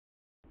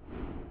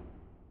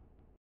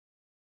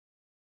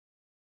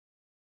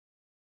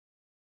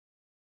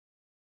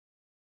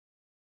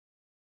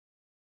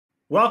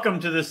Welcome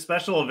to this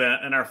special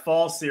event in our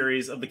fall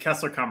series of the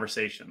Kessler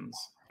Conversations,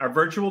 our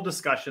virtual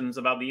discussions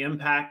about the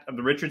impact of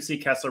the Richard C.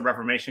 Kessler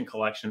Reformation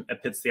Collection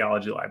at Pitts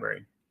Theology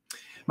Library.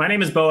 My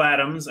name is Bo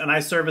Adams, and I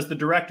serve as the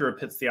director of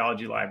Pitts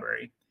Theology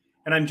Library.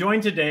 And I'm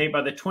joined today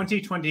by the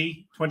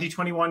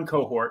 2020-2021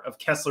 cohort of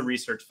Kessler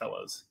Research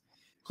Fellows.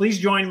 Please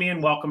join me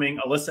in welcoming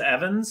Alyssa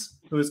Evans,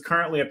 who is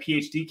currently a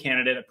PhD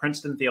candidate at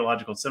Princeton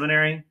Theological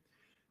Seminary,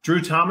 Drew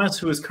Thomas,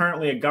 who is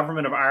currently a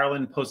Government of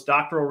Ireland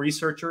postdoctoral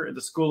researcher at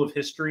the School of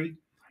History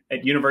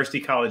at University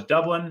College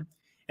Dublin,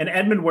 and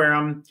Edmund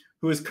Wareham,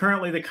 who is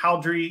currently the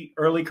Cowdrey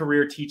Early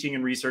Career Teaching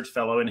and Research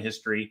Fellow in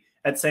History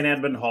at St.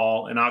 Edmund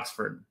Hall in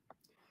Oxford.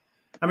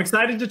 I'm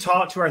excited to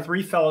talk to our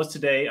three fellows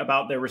today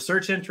about their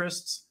research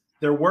interests,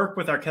 their work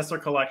with our Kessler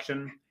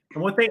Collection,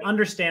 and what they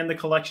understand the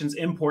collection's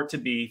import to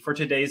be for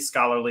today's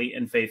scholarly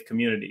and faith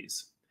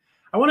communities.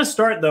 I want to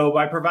start, though,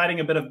 by providing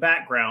a bit of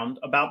background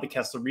about the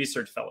Kessler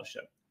Research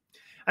Fellowship.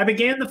 I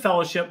began the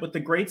fellowship with the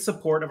great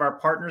support of our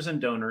partners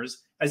and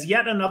donors as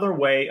yet another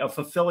way of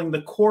fulfilling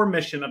the core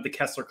mission of the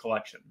Kessler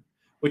Collection,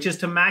 which is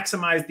to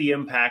maximize the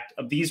impact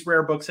of these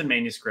rare books and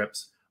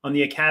manuscripts on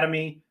the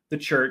academy, the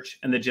church,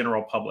 and the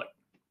general public.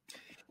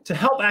 To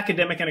help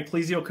academic and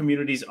ecclesial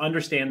communities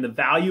understand the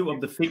value of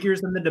the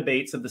figures and the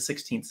debates of the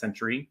 16th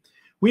century,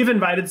 we've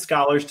invited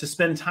scholars to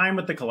spend time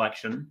with the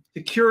collection,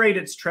 to curate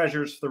its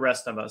treasures for the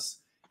rest of us,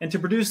 and to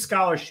produce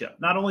scholarship,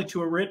 not only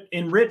to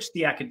enrich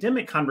the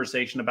academic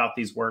conversation about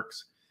these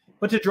works,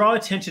 but to draw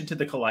attention to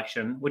the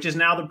collection, which is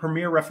now the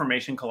premier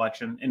Reformation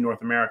collection in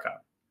North America.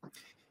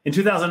 In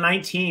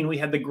 2019, we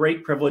had the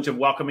great privilege of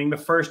welcoming the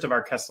first of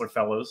our Kessler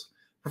Fellows,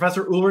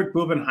 Professor Ulrich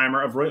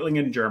Bubenheimer of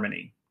Reutlingen,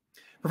 Germany.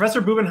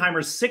 Professor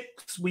Bubenheimer's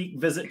 6-week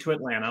visit to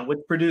Atlanta, which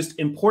produced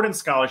important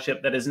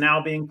scholarship that is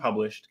now being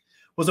published,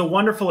 was a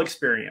wonderful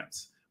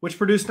experience, which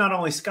produced not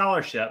only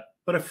scholarship,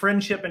 but a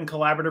friendship and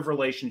collaborative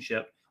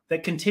relationship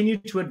that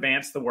continued to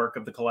advance the work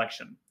of the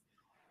collection.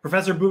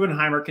 Professor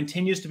Bubenheimer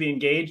continues to be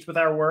engaged with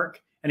our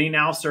work, and he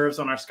now serves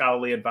on our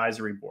scholarly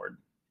advisory board.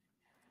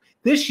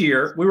 This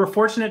year, we were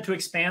fortunate to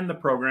expand the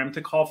program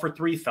to call for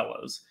 3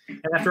 fellows,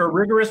 and after a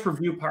rigorous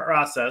review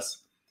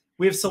process,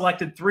 we have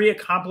selected 3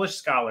 accomplished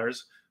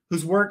scholars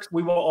whose works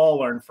we will all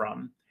learn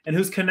from, and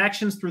whose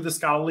connections through the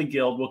Scholarly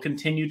Guild will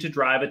continue to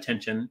drive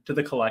attention to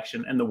the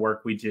collection and the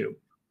work we do.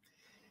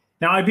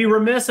 Now, I'd be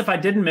remiss if I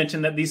didn't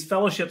mention that these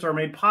fellowships are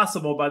made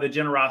possible by the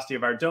generosity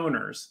of our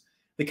donors.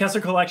 The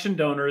Kessler Collection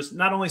donors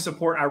not only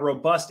support our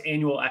robust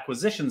annual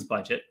acquisitions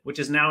budget, which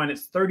is now in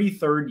its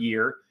 33rd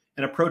year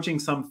and approaching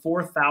some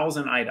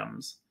 4,000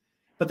 items,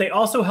 but they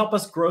also help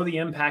us grow the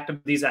impact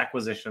of these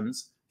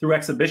acquisitions through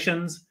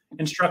exhibitions,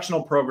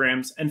 instructional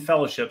programs, and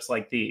fellowships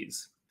like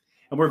these.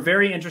 And we're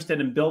very interested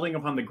in building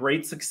upon the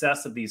great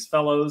success of these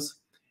fellows,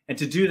 and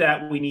to do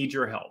that, we need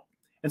your help.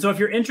 And so if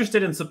you're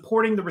interested in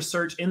supporting the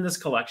research in this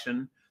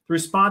collection through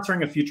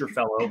sponsoring a future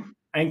fellow,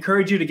 I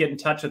encourage you to get in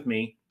touch with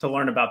me to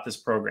learn about this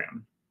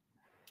program.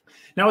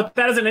 Now, with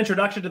that as an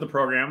introduction to the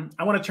program,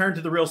 I want to turn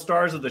to the real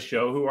stars of the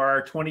show, who are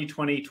our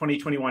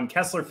 2020-2021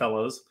 Kessler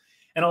Fellows,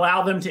 and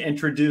allow them to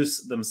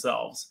introduce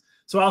themselves.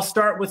 So I'll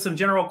start with some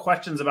general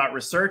questions about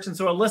research. And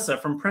so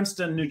Alyssa from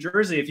Princeton, New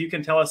Jersey, if you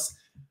can tell us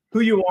who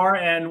you are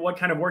and what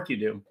kind of work you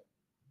do.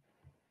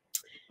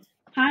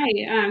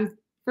 Hi.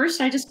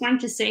 First, I just wanted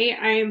to say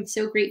I am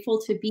so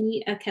grateful to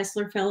be a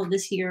Kessler Fellow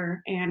this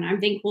year, and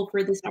I'm thankful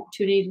for this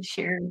opportunity to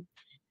share.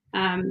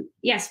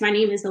 Yes, my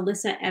name is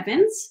Alyssa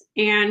Evans,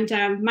 and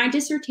my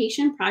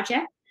dissertation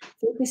project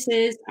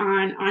focuses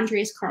on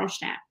Andreas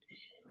Karlstadt.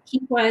 He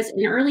was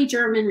an early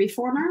German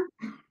reformer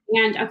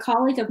and a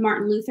colleague of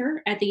Martin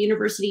Luther at the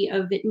University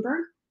of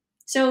Wittenberg.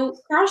 So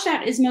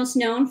Karlstadt is most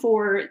known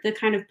for the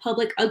kind of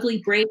public ugly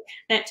break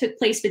that took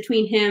place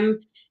between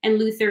him and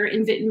Luther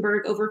in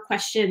Wittenberg over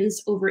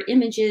questions over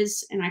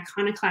images and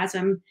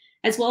iconoclasm,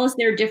 as well as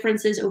their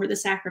differences over the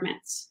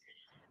sacraments.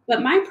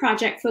 But my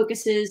project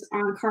focuses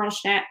on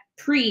Karlstadt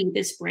pre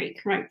this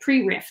break, right,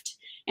 pre-Rift,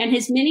 and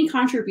his many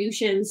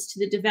contributions to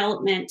the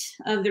development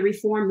of the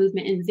Reform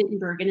movement in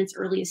Wittenberg in its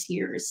earliest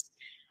years.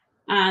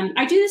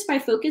 I do this by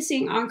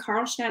focusing on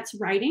Karlstadt's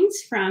writings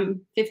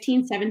from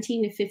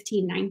 1517 to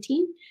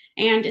 1519,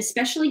 and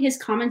especially his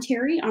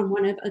commentary on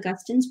one of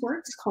Augustine's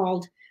works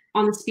called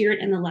On the Spirit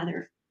and the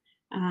Leather.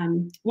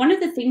 One of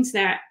the things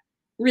that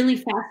really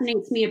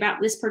fascinates me about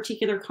this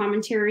particular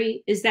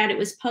commentary is that it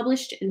was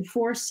published in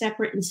 4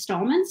 separate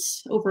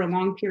installments over a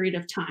long period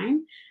of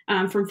time,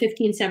 from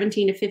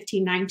 1517 to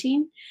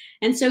 1519.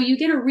 And so you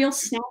get a real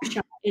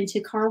snapshot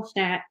into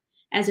Karlstadt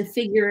as a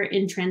figure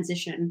in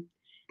transition.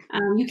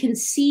 You can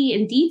see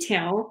in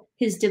detail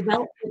his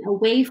development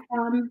away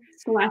from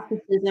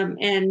scholasticism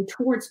and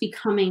towards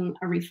becoming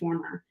a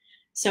reformer.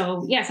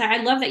 So yes, I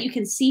love that you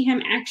can see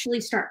him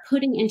actually start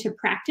putting into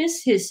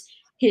practice his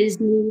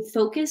new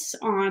focus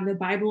on the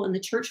Bible and the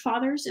church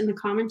fathers in the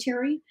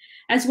commentary,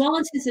 as well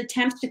as his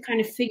attempts to kind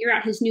of figure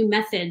out his new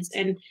methods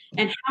and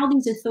how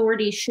these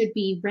authorities should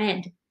be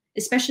read,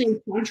 especially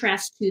in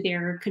contrast to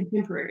their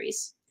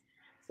contemporaries.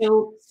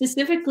 So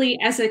specifically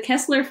as a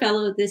Kessler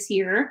Fellow this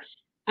year,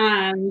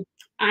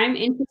 I'm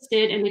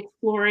interested in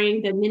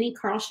exploring the many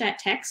Karlstadt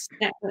texts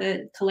that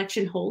the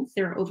collection holds.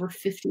 There are over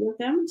 50 of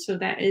them, so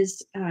that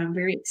is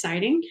very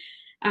exciting.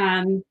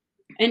 In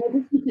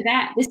addition to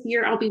that, this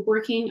year I'll be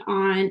working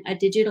on a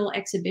digital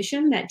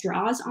exhibition that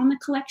draws on the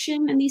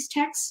collection and these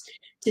texts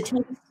to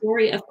tell the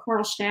story of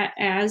Karlstadt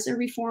as a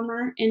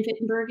reformer in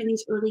Wittenberg in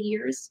these early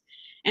years.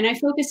 And I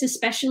focus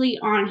especially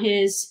on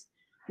his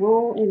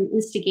role in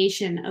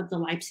instigation of the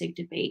Leipzig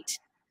debate.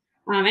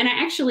 And I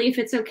actually, if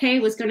it's okay,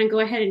 was going to go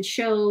ahead and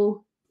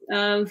show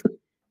of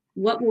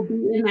what will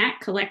be in that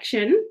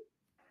collection.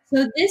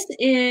 So this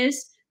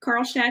is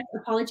Karlstadt's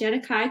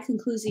Apologeticae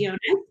Conclusiones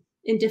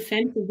in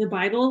defense of the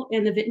Bible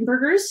and the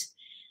Wittenbergers.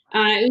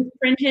 It was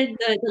printed,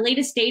 the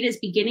latest date is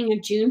beginning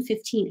of June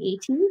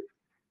 1518.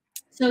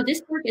 So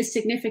this work is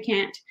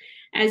significant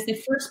as the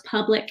first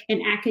public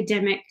and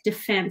academic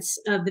defense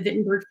of the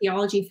Wittenberg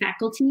theology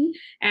faculty,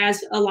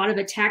 as a lot of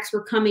attacks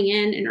were coming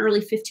in early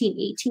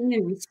 1518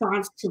 in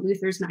response to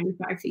Luther's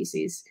 95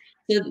 Theses.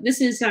 So this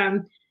is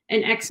an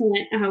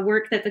excellent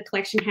work that the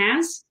collection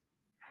has.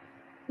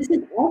 This is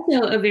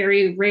also a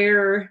very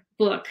rare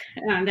book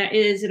that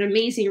is an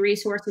amazing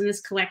resource in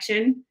this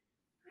collection.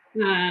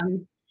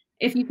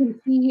 If you can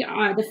see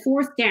the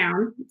fourth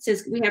down, it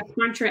says we have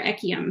Contra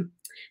Ecceum.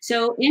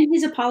 So in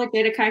his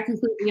Apologeticae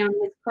Conclusiones,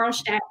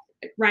 Karlstadt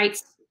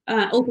writes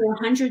over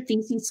 100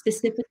 theses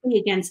specifically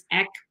against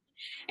Eck.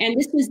 And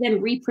this was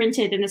then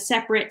reprinted in a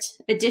separate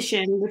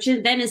edition, which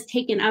then is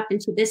taken up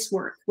into this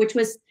work, which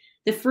was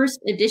the first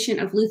edition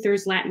of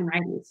Luther's Latin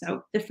writings,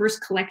 so the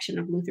first collection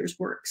of Luther's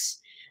works.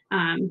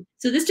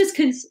 So this just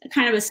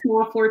kind of a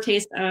small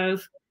foretaste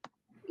of,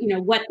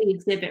 what the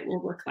exhibit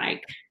will look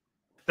like.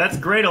 That's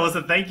great,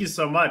 Alyssa. Thank you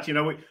so much.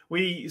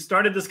 We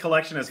started this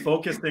collection as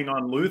focusing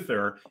on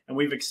Luther, and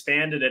we've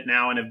expanded it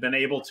now and have been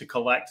able to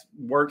collect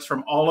works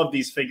from all of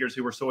these figures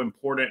who were so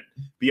important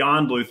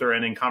beyond Luther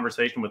and in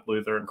conversation with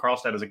Luther. And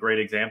Karlstadt is a great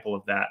example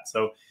of that.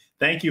 So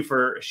thank you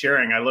for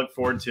sharing. I look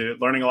forward to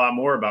learning a lot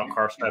more about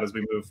Karlstadt as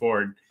we move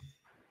forward.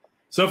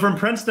 So from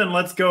Princeton,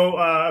 let's go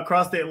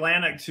across the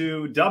Atlantic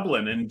to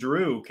Dublin. And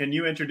Drew, can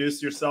you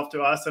introduce yourself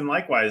to us and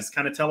likewise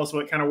kind of tell us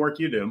what kind of work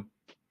you do?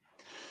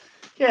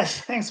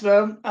 Yes, thanks,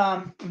 Bo.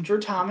 I'm Drew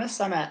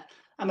Thomas. I'm a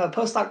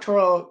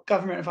postdoctoral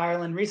Government of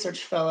Ireland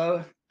Research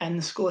Fellow in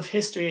the School of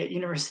History at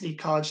University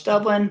College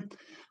Dublin,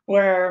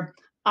 where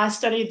I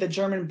studied the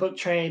German book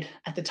trade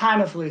at the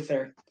time of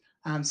Luther.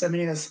 So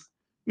many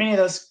of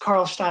those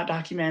Karlstadt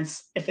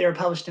documents, if they were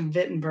published in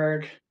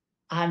Wittenberg,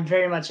 I'm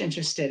very much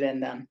interested in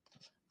them.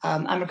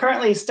 I'm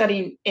currently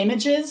studying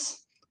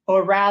images,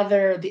 or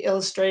rather the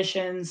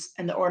illustrations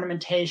and the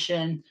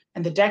ornamentation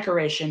and the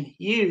decoration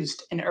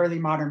used in early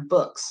modern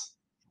books.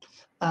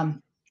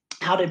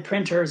 How did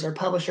printers or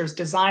publishers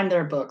design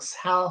their books?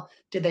 How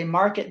did they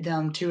market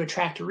them to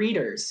attract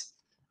readers?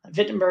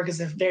 Wittenberg is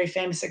a very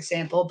famous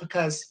example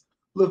because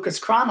Lucas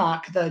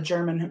Cranach, the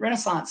German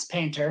Renaissance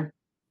painter,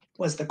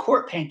 was the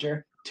court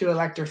painter to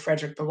Elector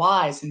Frederick the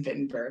Wise in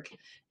Wittenberg.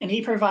 And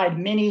he provided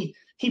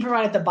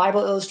the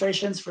Bible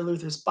illustrations for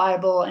Luther's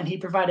Bible, and he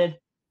provided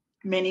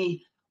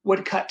many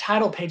woodcut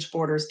title page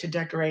borders to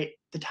decorate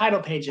the title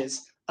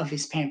pages of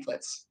these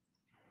pamphlets.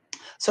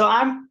 So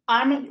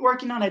I'm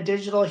working on a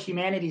digital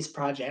humanities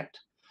project,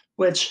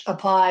 which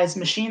applies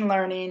machine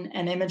learning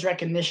and image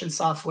recognition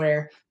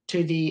software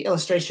to the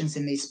illustrations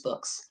in these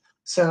books.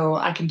 So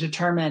I can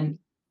determine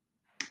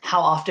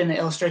how often the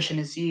illustration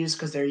is used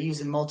because they're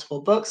used in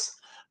multiple books.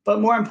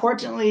 But more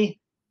importantly,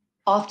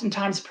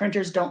 oftentimes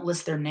printers don't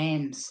list their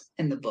names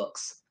in the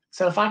books.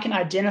 So if I can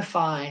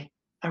identify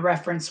a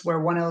reference where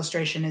one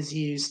illustration is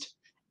used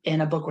in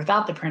a book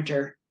without the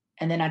printer,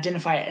 and then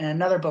identify it in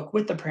another book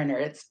with the printer,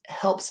 it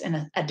helps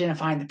in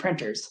identifying the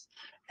printers.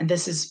 And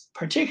this is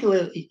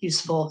particularly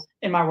useful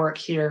in my work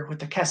here with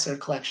the Kessler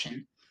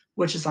Collection,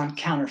 which is on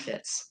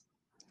counterfeits.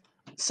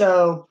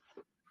 So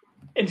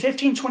in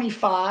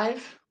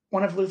 1525,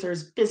 one of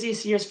Luther's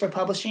busiest years for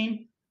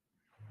publishing,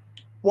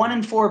 1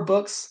 in 4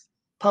 books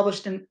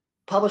published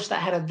that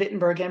had a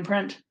Wittenberg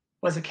imprint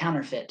was a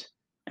counterfeit.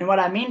 And what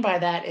I mean by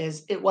that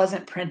is it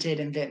wasn't printed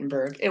in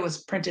Wittenberg. It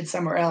was printed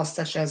somewhere else,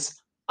 such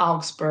as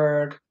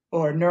Augsburg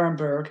or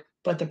Nuremberg,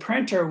 but the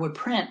printer would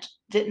print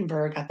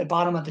Wittenberg at the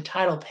bottom of the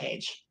title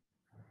page.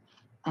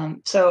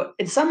 So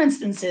in some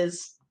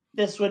instances,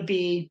 this would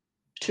be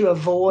to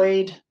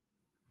avoid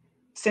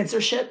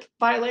censorship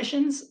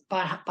violations.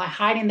 By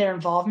hiding their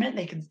involvement,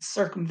 they could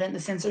circumvent the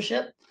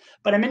censorship.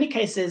 But in many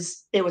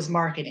cases, it was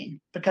marketing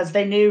because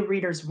they knew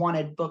readers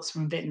wanted books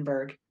from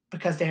Wittenberg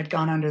because they had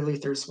gone under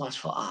Luther's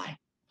watchful eye.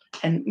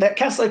 And the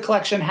Kessler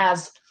Collection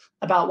has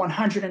about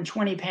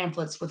 120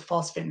 pamphlets with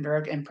false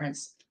Wittenberg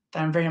imprints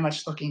that I'm very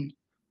much looking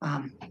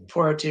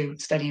forward to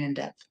studying in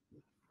depth.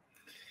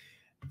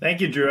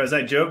 Thank you, Drew. As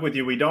I joke with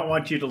you, we don't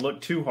want you to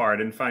look too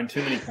hard and find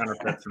too many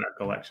counterfeits in our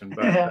collection.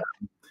 But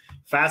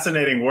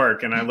fascinating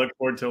work, and I look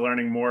forward to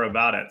learning more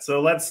about it.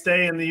 So let's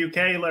stay in the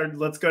UK.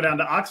 Let's go down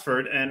to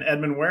Oxford and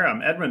Edmund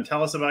Wareham. Edmund,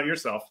 tell us about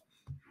yourself.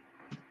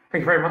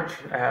 Thank you very much,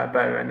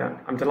 Bo, and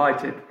I'm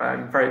delighted.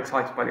 I'm very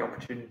excited by the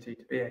opportunity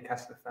to be a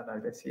Kessler Fellow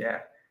this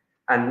year.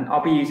 And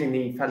I'll be using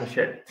the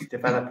fellowship to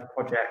develop a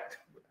project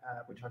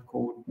which I've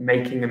called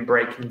Making and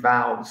Breaking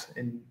Vows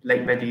in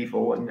late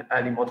medieval and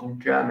early modern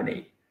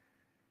Germany.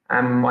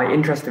 And my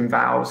interest in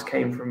vows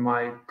came from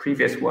my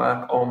previous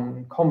work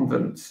on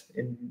convents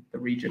in the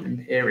region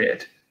and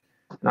period.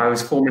 And I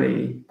was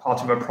formerly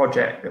part of a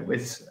project that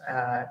was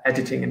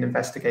editing and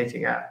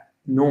investigating an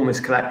enormous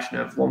collection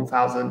of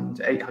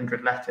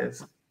 1,800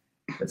 letters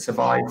that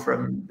survived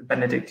from the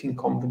Benedictine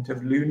convent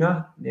of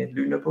Luna, near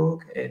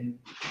Lüneburg in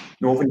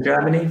northern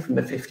Germany from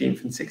the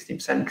 15th and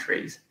 16th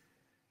centuries.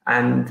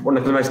 And one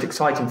of the most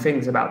exciting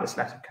things about this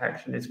letter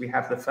collection is we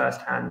have the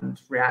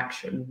first-hand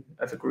reaction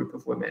of a group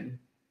of women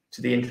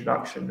to the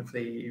introduction of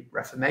the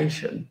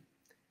Reformation.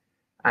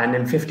 And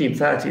in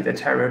 1530, the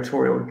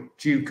territorial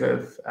Duke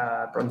of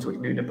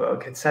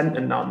Brunswick-Lüneburg had sent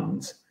the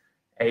nuns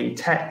a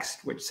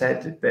text which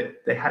said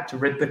that they had to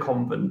rid the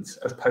convents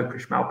of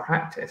popish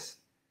malpractice.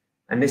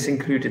 And this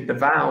included the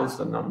vows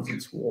the nuns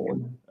had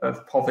sworn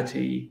of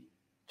poverty,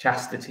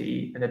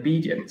 chastity, and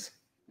obedience.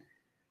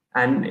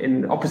 And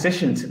in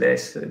opposition to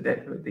this,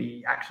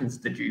 the actions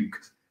of the Duke,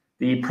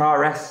 the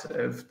prioress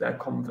of the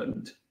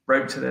convent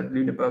wrote to the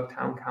Lüneburg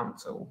town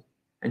council,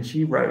 and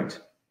she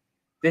wrote,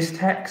 "This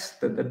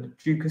text that the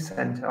Duke has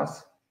sent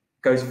us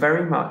goes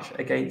very much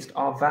against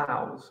our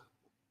vows,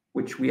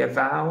 which we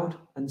avowed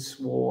and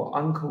swore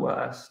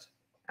uncoerced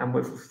and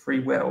with free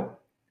will,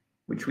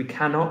 which we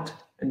cannot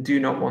and do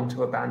not want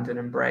to abandon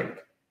and break,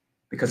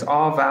 because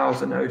our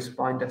vows and oaths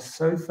bind us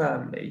so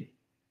firmly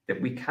that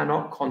we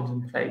cannot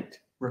contemplate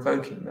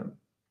revoking them."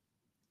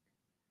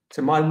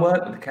 So my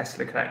work with the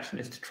Kessler Collection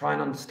is to try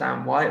and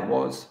understand why it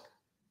was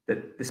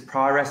that this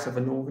prioress of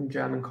a northern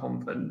German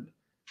convent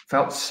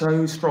felt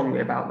so strongly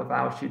about the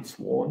vows she'd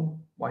sworn,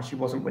 why she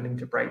wasn't willing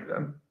to break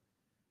them,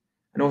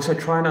 and also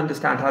try and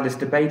understand how this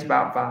debate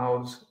about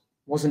vows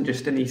wasn't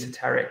just an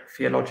esoteric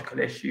theological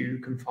issue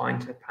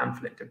confined to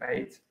pamphlet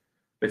debate,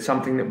 but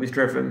something that was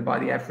driven by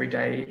the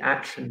everyday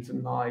actions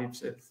and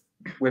lives of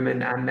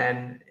women and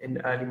men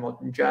in early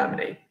modern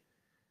Germany.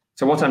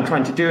 So what I'm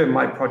trying to do in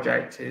my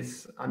project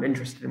is I'm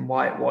interested in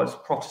why it was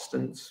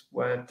Protestants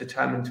were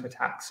determined to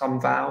attack some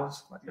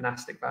vows, like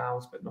monastic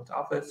vows, but not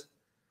others,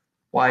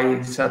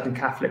 why certain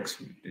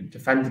Catholics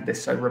defended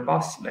this so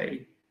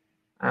robustly,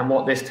 and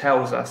what this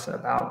tells us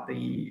about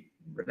the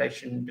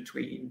relation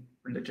between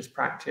religious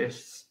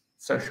practice,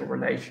 social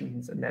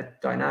relations, and their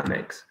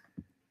dynamics.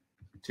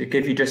 To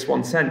give you just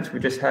one sense, we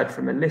just heard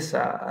from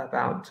Alyssa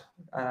about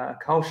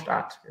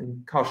Karlstadt,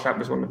 and Karlstadt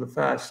was one of the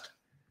first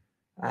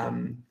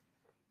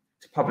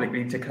to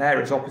publicly declare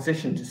its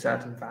opposition to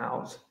certain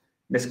vows.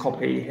 This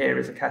copy here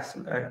is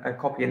a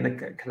copy in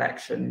the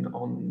collection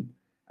on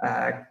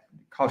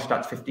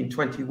Karlstadt's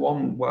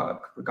 1521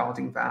 work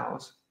regarding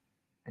vows.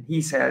 And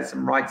he says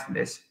and writes in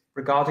this,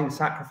 "Regarding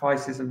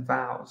sacrifices and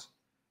vows,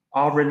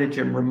 our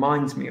religion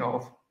reminds me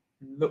of,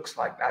 and looks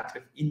like that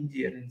of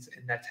Indians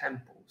in their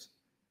temples."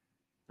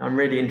 I'm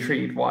really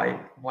intrigued why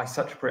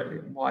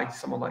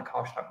someone like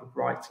Karlstadt would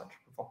write such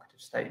a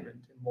provocative statement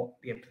and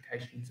what the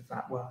implications of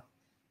that were.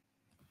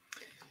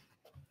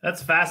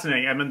 That's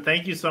fascinating. I mean,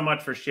 thank you so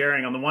much for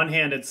sharing. On the one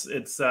hand, it's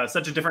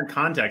such a different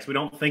context. We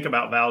don't think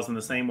about vows in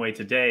the same way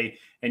today,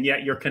 and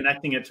yet you're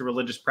connecting it to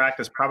religious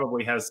practice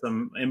probably has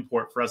some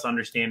import for us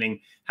understanding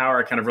how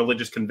our kind of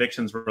religious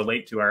convictions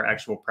relate to our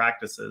actual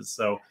practices.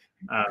 So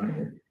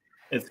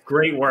it's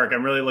great work.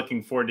 I'm really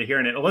looking forward to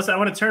hearing it. Alyssa, I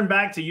want to turn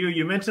back to you.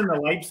 You mentioned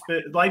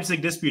the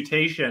Leipzig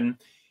disputation,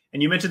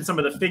 and you mentioned some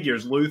of the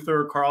figures,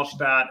 Luther,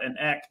 Karlstadt, and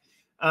Eck.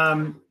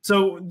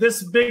 So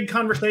this big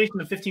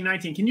conversation of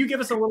 1519, can you give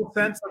us a little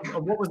sense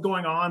of what was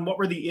going on? What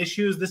were the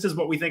issues? This is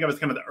what we think of as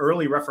kind of the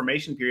early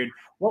Reformation period.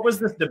 What was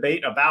this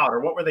debate about, or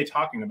what were they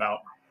talking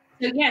about?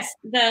 So yes,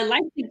 the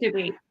Leipzig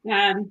debate.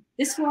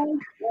 This was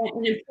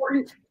an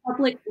important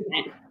public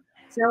event.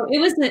 So it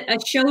was a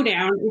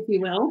showdown, if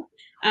you will,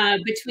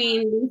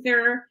 between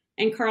Luther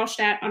and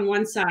Karlstadt on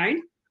one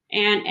side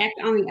and Eck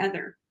on the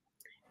other.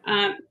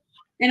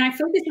 And I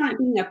focused on it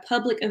being a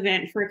public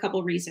event for a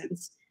couple of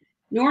reasons.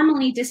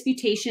 Normally,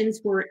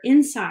 disputations were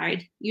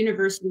inside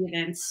university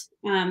events,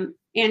 and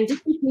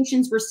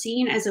disputations were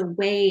seen as a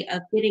way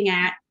of getting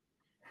at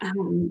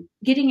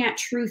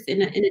truth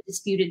in a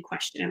disputed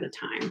question at the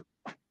time.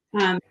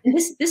 And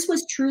this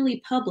was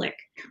truly public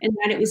in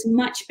that it was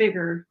much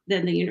bigger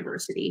than the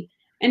university,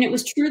 and it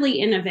was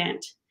truly an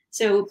event.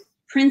 So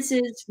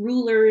princes,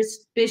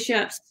 rulers,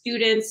 bishops,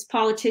 students,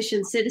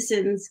 politicians,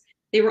 citizens,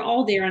 they were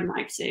all there in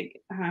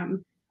Leipzig.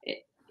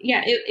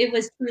 It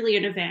was truly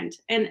an event.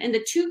 And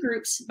the two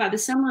groups, by the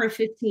summer of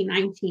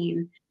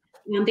 1519,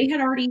 they had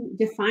already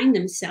defined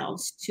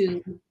themselves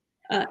to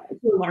a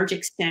large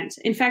extent.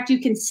 In fact, you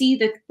can see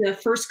the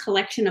first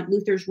collection of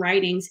Luther's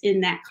writings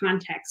in that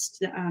context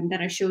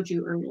that I showed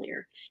you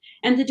earlier.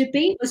 And the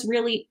debate was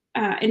really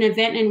an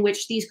event in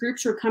which these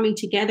groups were coming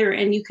together,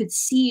 and you could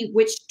see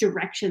which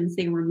directions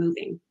they were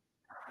moving.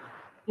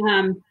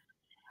 In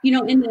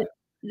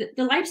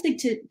the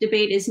Leipzig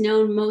debate is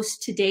known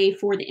most today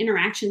for the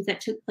interactions that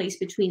took place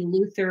between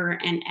Luther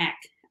and Eck.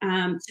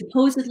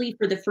 Supposedly,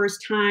 for the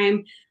first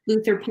time,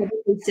 Luther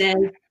publicly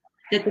said,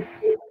 that the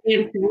Pope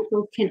and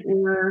councils can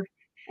err,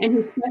 and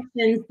who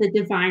questions the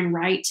divine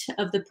right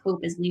of the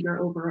Pope as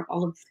leader over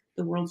all of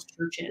the world's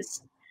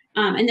churches.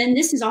 And then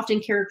this is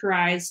often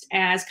characterized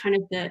as kind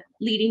of the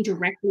leading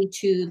directly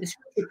to the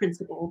scripture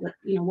principle, that,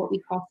 what we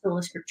call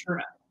sola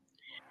scriptura.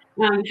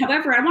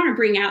 However, I want to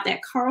bring out that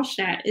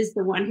Karlstadt is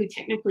the one who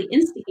technically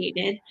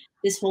instigated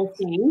this whole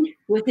thing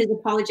with his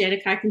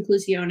Apologeticae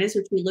Conclusiones,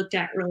 which we looked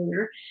at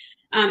earlier.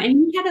 And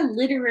he had a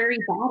literary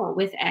battle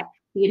with Eck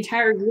the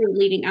entire year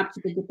leading up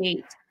to the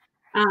debate.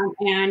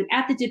 And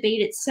at the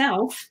debate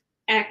itself,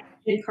 Eck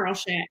and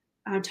Karlstadt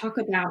talk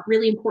about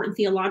really important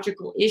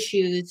theological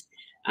issues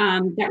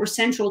that were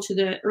central to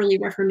the early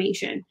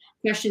Reformation.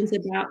 Questions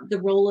about the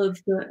role of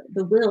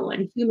the will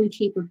and human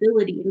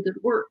capability and good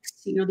works,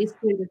 these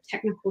kinds of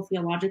technical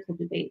theological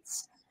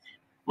debates.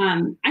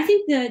 I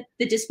think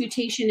the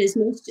disputation is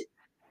most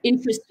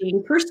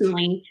interesting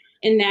personally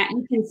in that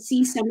you can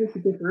see some of the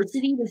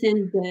diversity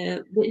within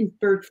the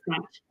Wittenberg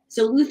front.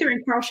 So Luther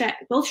and Karlstadt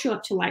both show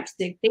up to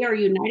Leipzig. They are a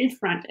united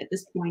front at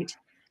this point,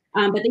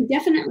 but they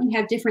definitely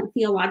have different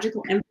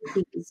theological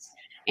emphases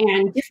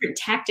and different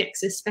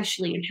tactics,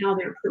 especially in how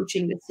they're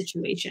approaching this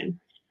situation.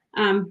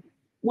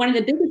 One of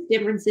the biggest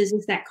differences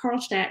is that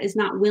Karlstadt is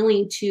not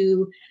willing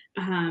to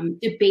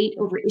debate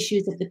over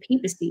issues of the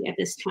papacy at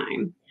this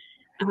time.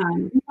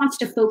 He wants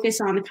to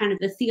focus on the kind of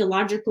the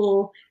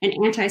theological and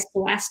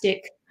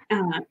anti-scholastic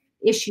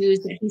issues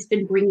that he's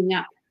been bringing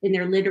up in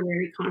their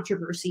literary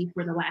controversy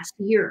for the last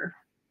year.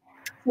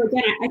 So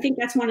again, I think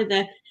that's one of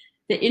the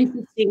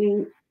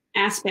interesting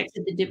aspects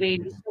of the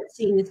debate, is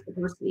seeing this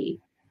diversity.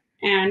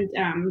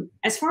 And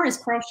as far as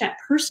Karlstadt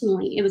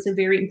personally, it was a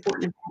very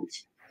important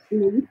event.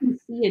 You can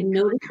see a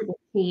noticeable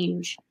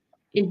change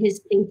in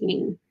his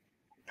thinking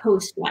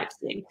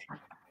post-Leipzig.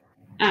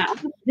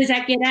 Does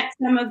that get at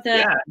some of the...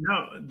 Yeah,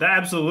 no,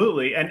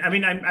 absolutely. And I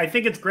mean, I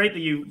think it's great that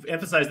you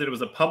emphasized that it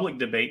was a public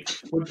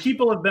debate. Would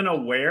people have been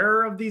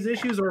aware of these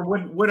issues, or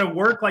would a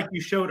work like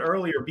you showed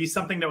earlier be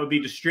something that would be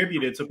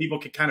distributed so people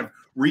could kind of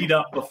read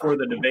up before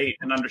the debate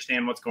and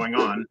understand what's going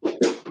on?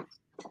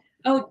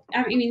 Oh,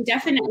 I mean,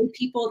 definitely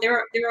people, there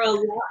are a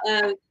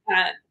lot of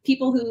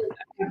people who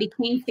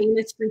became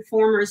famous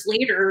reformers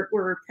later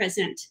were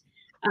present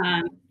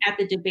at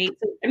the debate.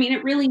 So, I mean,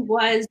 it really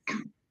was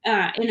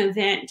an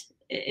event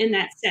in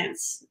that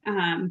sense,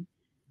 and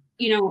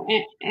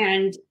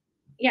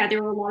yeah,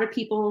 there were a lot of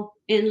people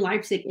in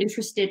Leipzig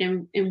interested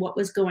in what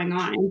was going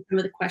on and some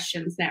of the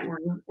questions that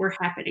were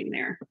happening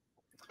there.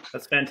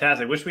 That's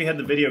fantastic. Wish we had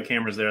the video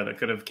cameras there that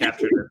could have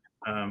captured it.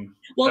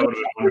 Well,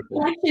 the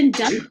collection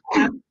does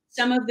have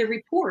some of the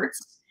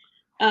reports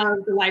of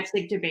the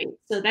Leipzig debate.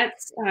 So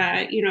that's,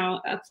 a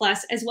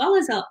plus, as well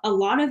as a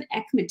lot of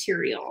Eck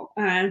material.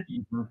 And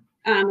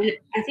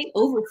I think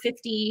over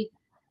 50,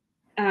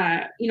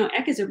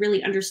 Eck is a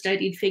really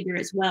understudied figure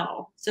as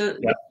well. So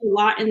there's a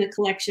lot in the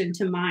collection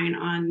to mine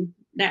on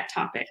that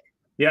topic.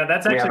 Yeah,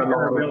 that's actually been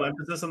a real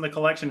emphasis on the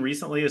collection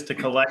recently, is to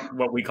collect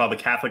what we call the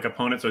Catholic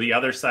opponents, or the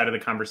other side of the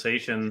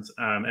conversations.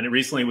 And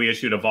recently we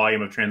issued a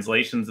volume of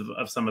translations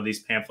of some of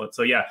these pamphlets.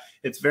 So yeah,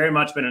 it's very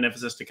much been an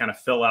emphasis to kind of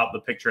fill out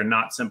the picture and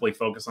not simply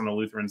focus on the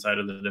Lutheran side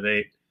of the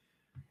debate.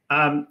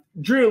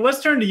 Drew,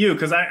 let's turn to you,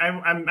 because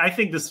I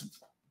think this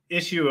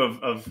issue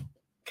of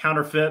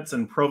counterfeits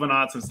and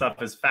provenance and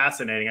stuff is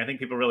fascinating. I think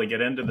people really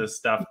get into this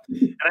stuff.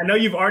 And I know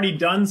you've already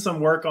done some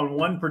work on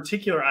one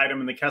particular item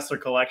in the Kessler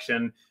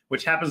collection,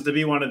 which happens to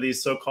be one of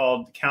these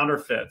so-called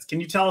counterfeits. Can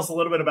you tell us a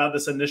little bit about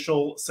this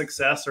initial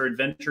success or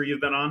adventure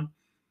you've been on?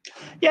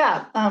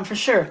 Yeah, for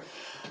sure.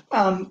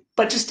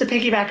 But just to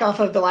piggyback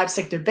off of the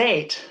Leipzig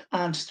debate,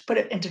 just to put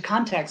it into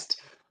context,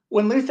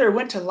 when Luther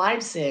went to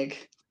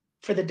Leipzig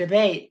for the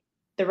debate,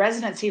 the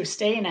residence he was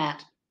staying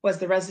at was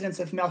the residence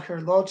of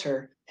Melchior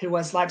Lothar, who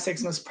was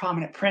Leipzig's most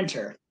prominent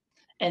printer.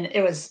 And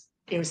it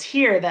was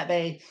here that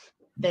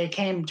they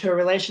came to a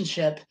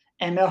relationship,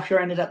 and Melchior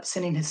ended up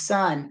sending his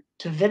son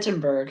to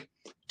Wittenberg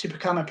to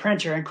become a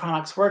printer in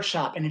Cranach's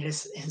workshop. And it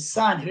is his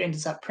son who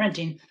ends up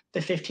printing the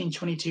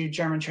 1522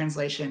 German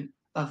translation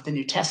of the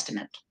New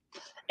Testament.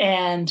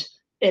 And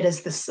it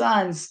is the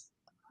son's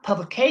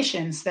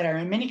publications that are,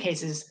 in many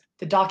cases,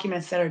 the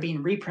documents that are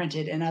being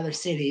reprinted in other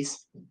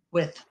cities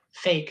with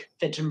fake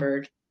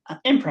Wittenberg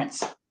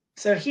imprints.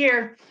 So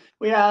here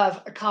we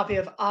have a copy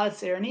of Ad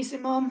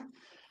Serenissimum,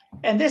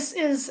 and this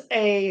is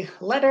a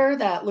letter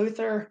that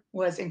Luther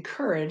was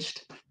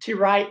encouraged to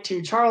write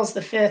to Charles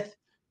V,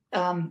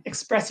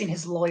 expressing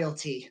his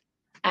loyalty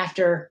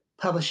after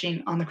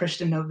publishing on the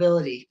Christian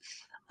nobility.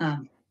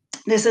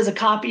 This is a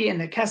copy in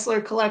the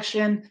Kessler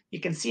collection. You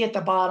can see at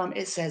the bottom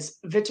it says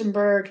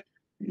Wittenberg,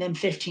 and then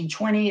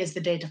 1520 is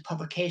the date of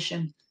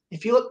publication.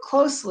 If you look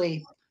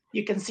closely,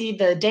 you can see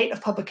the date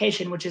of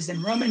publication, which is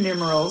in Roman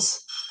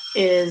numerals,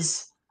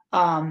 has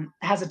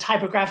a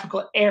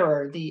typographical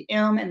error. The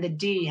M and the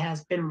D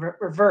has been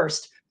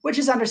reversed, which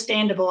is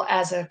understandable,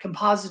 as a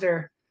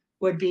compositor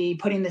would be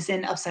putting this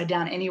in upside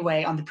down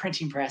anyway on the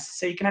printing press.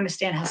 So you can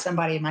understand how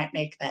somebody might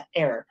make that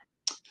error.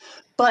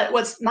 But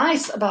what's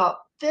nice about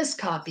this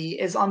copy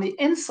is on the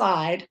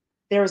inside,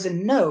 there is a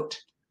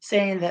note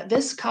saying that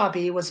this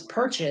copy was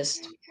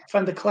purchased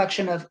from the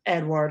collection of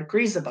Eduard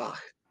Griesbach.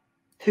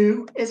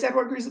 Who is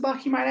Eduard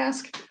Griesbach, you might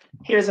ask?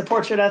 Here's a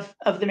portrait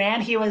of the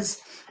man. He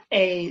was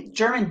a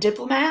German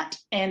diplomat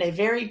and a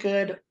very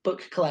good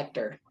book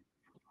collector.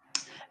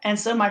 And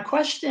so my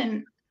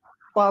question,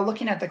 while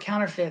looking at the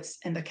counterfeits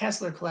in the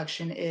Kessler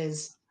collection,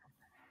 is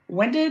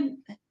when did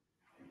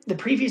the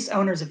previous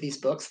owners of these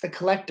books, the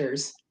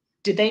collectors,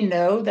 did they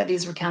know that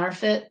these were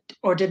counterfeit,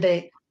 or did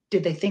they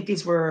think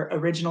these were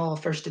original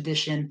first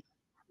edition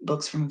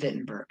books from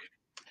Wittenberg?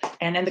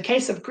 And in the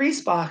case of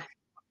Griesbach,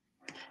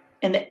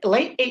 in the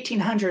late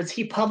 1800s,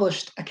 he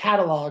published a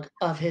catalog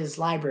of his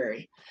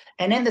library.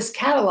 And in this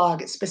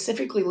catalog, it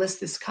specifically lists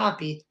this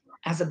copy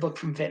as a book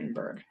from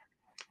Wittenberg.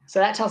 So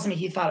that tells me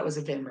he thought it was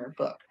a Wittenberg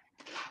book.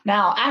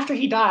 Now, after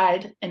he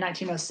died in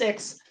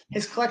 1906,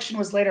 his collection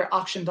was later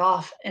auctioned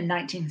off in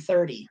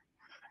 1930.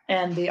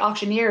 And the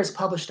auctioneers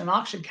published an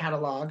auction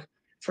catalog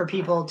for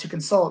people to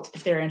consult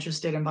if they're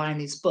interested in buying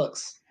these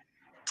books.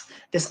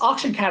 This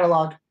auction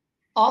catalog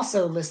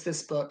also lists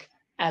this book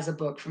as a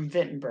book from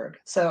Wittenberg.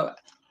 So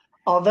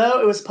although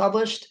it was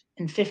published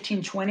in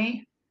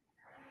 1520,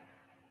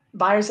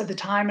 buyers at the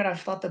time might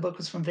have thought the book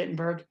was from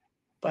Wittenberg,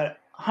 but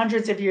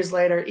hundreds of years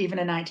later, even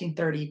in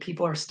 1930,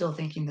 people are still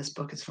thinking this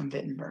book is from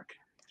Wittenberg.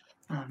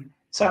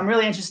 So I'm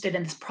really interested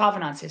in this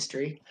provenance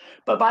history.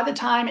 But by the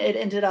time it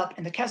ended up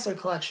in the Kessler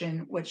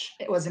Collection, which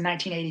it was in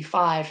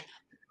 1985,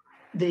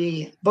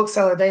 the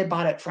bookseller they had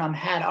bought it from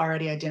had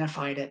already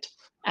identified it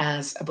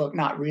as a book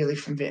not really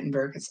from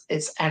Wittenberg.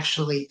 It's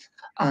actually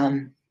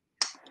from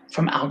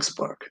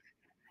Augsburg.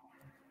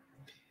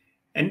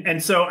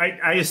 And so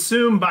I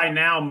assume by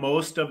now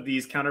most of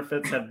these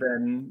counterfeits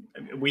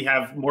we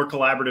have more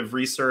collaborative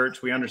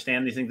research. We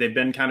understand these things. They've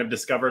been kind of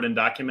discovered and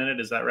documented.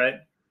 Is that right?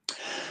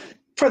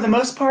 For the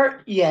most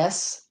part,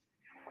 yes.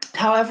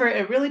 However,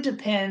 it really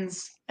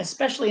depends,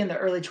 especially in the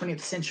early 20th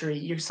century.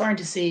 You're starting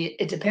to see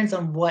it depends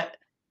on what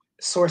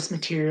source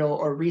material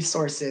or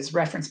resources,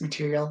 reference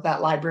material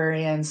that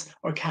librarians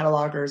or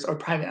catalogers or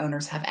private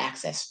owners have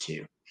access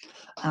to.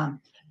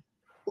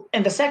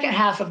 In the second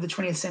half of the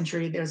 20th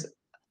century, there's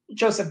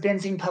Joseph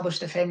Benzing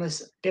published a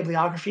famous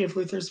bibliography of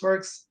Luther's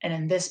works, and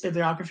in this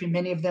bibliography,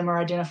 many of them are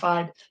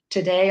identified.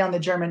 Today on the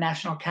German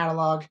National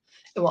Catalog,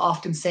 it will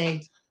often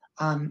say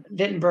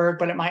Wittenberg,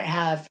 but it might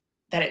have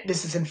that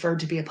this is inferred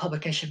to be a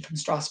publication from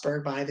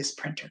Strasbourg by this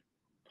printer.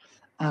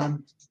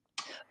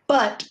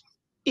 But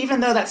even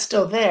though that's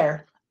still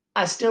there,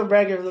 I still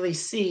regularly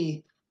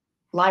see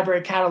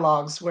library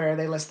catalogs where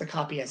they list the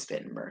copy as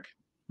Wittenberg.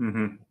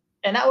 Mm-hmm.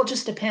 And that will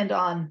just depend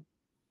on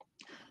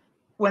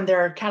when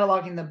they're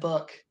cataloging the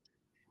book,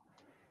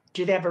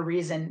 do they have a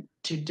reason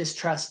to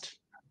distrust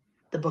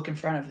the book in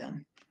front of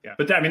them? Yeah,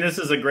 but I mean, this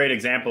is a great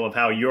example of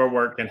how your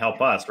work can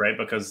help us, right?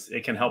 Because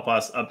it can help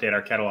us update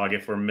our catalog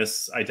if we're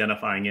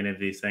misidentifying any of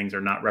these things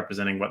or not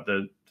representing what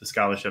the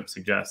scholarship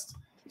suggests.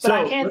 But so,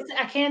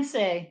 I can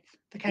say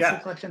the Kessler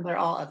Collection, they're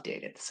all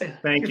updated. So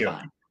thank you.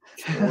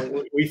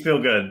 Fine. We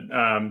feel good.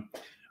 All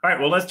right,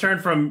 well, let's turn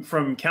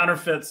from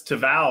counterfeits to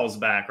vowels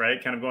back,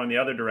 right? Kind of going the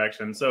other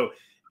direction. So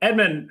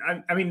Edmund,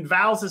 I mean,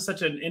 vowels is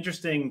such an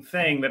interesting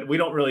thing that we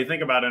don't really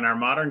think about in our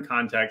modern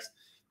context.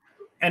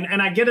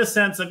 And I get a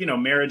sense of,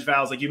 marriage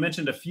vows, like you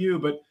mentioned a few,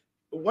 but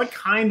what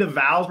kind of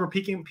vows were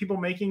people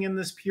making in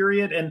this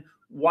period? And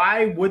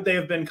why would they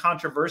have been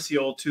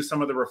controversial to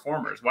some of the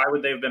reformers? Why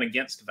would they have been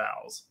against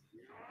vows?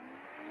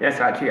 Yes,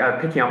 actually,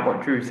 picking up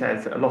what Drew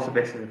says, a lot of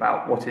this is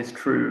about what is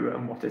true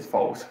and what is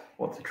false.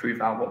 What's a true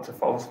vow, what's a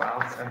false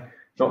vow? So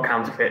not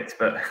counterfeits,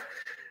 but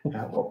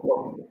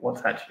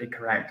what's actually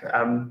correct.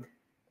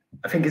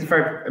 I think it's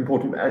very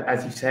important,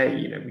 as you say,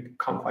 we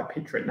can't quite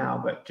picture it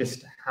now, but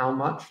just how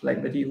much late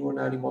medieval and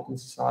early modern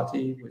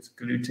society was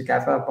glued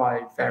together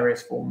by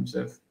various forms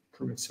of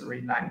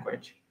promissory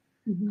language.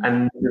 Mm-hmm.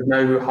 And there's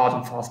no hard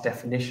and fast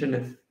definition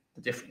of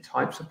the different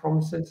types of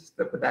promises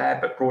that were there,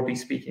 but broadly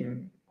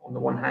speaking, on the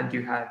one hand,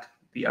 you had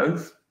the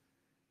oath.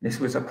 This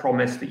was a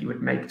promise that you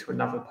would make to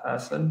another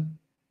person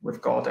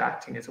with God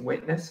acting as a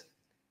witness.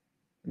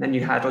 And then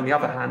you had, on the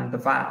other hand, the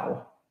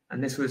vow.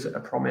 And this was a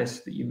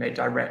promise that you made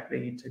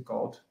directly to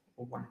God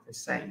or one of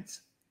his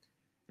saints.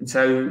 And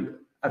so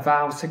a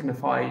vow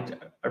signified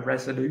a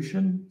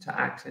resolution to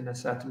act in a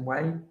certain way,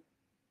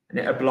 and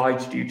it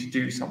obliged you to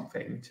do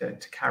something to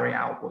carry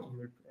out what you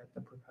would, the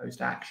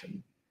proposed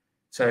action.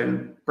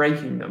 So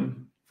breaking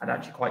them had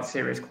actually quite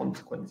serious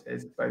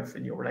consequences, both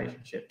in your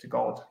relationship to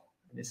God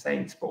and his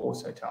saints, but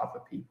also to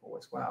other people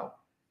as well.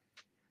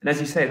 And as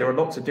you say, there are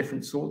lots of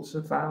different sorts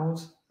of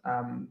vows.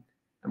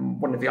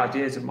 And one of the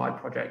ideas of my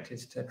project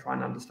is to try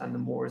and understand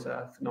them more as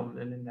a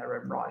phenomenon in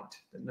their own right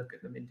than look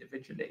at them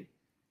individually.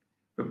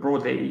 But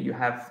broadly, you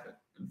have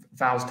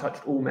vows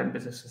touched all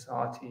members of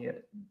society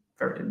at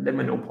very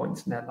liminal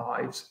points in their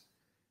lives.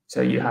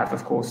 So you have,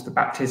 of course, the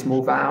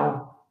baptismal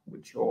vow,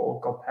 which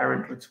your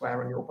godparent would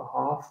swear on your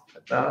behalf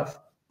at birth.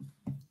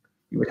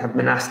 You would have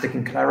monastic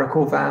and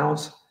clerical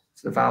vows,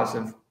 so the vows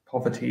of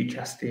poverty,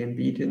 chastity, and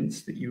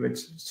obedience that you would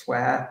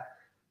swear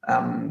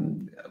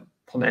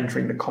upon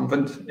entering the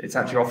convent. It's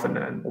actually often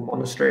or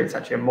monastery. It's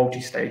actually a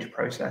multi-stage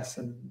process,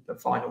 and the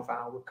final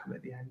vow would come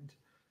at the end.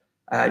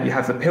 You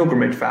have the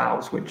pilgrimage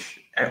vows, which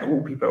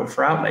all people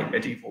throughout late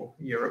medieval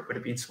Europe would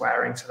have been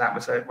swearing. So that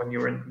was when you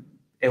were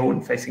ill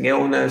and facing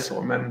illness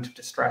or a moment of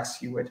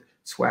distress, you would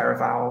swear a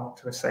vow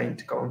to a saint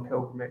to go on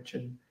pilgrimage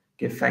and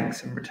give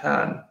thanks in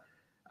return.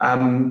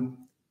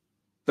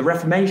 The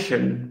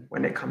Reformation,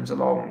 when it comes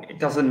along, it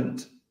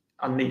doesn't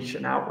unleash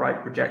an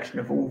outright rejection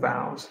of all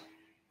vows.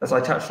 As I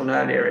touched on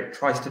earlier, it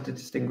tries to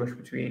distinguish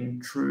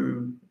between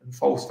true and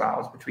false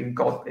vows, between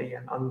godly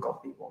and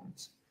ungodly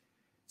ones.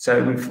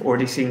 So we've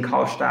already seen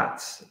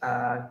Karlstadt's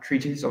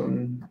treatise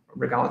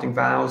regarding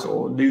vows,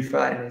 or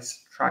Luther in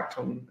his tract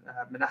on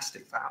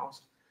monastic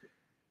vows.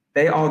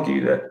 They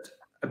argue that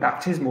a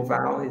baptismal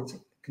vow is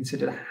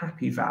considered a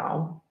happy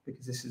vow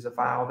because this is a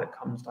vow that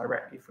comes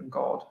directly from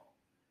God.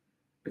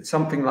 But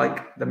something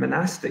like the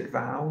monastic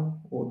vow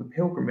or the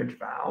pilgrimage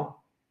vow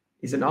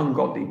is an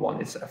ungodly one.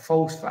 It's a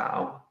false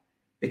vow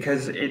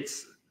because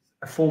it's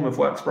a form of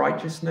works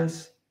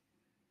righteousness.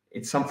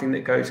 It's something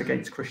that goes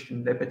against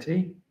Christian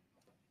liberty,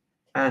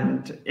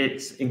 and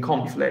it's in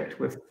conflict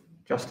with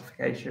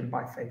justification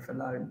by faith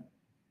alone.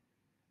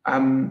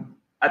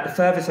 At the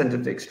furthest end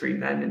of the extreme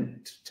then,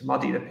 and to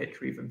muddy the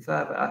picture even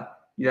further,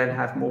 you then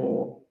have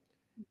more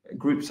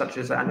groups such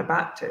as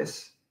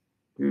Anabaptists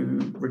who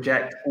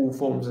reject all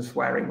forms of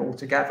swearing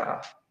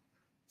altogether.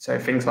 So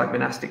things like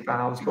monastic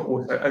vows, but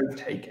also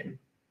oath-taking.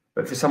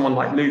 But for someone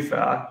like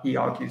Luther, he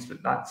argues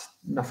that that's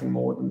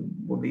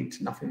will lead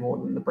to nothing more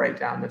than the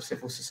breakdown of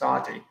civil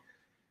society.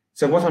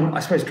 So what I'm,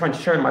 I suppose, trying to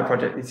show in my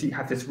project is you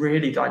have this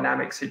really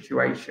dynamic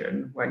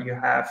situation where you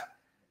have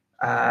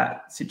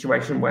a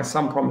situation where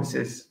some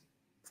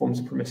forms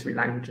of promissory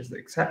languages are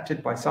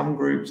accepted by some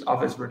groups,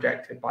 others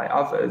rejected by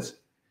others.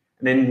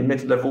 And in the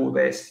middle of all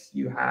this,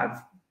 you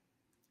have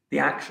the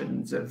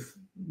actions of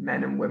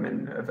men and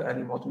women of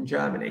early modern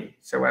Germany.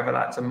 So whether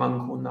that's a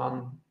monk or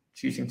nun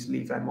choosing to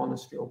leave their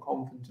monastery or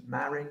convent and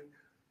marry,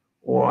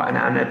 or an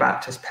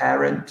Anabaptist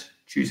parent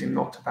choosing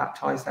not to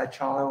baptize their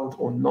child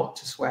or not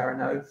to swear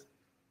an oath,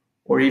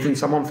 or even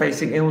someone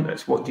facing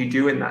illness. What do you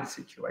do in that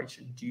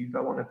situation? Do you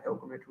go on a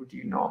pilgrimage or do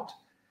you not?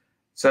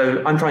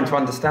 So I'm trying to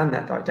understand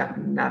that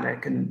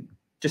dynamic, and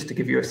just to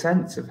give you a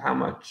sense of how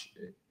much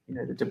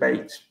the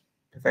debate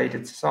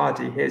pervaded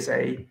society, here's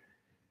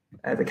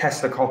the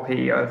Kessler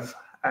copy of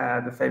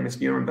the famous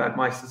Nuremberg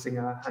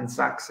Meistersinger Hans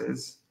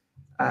Sachs's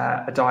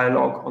a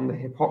dialogue on the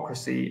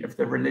hypocrisy of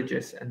the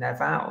religious and their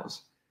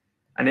vows.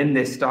 And in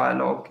this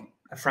dialogue,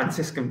 a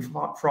Franciscan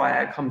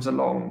friar comes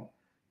along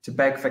to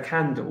beg for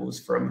candles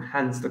from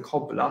Hans the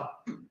cobbler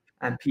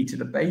and Peter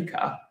the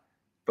baker.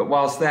 But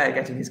whilst they're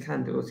getting his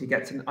candles, he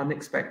gets an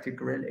unexpected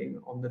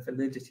grilling on the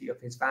validity of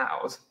his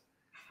vows.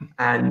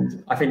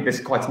 And I think this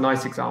is quite a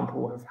nice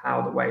example of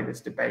how the way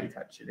this debate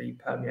actually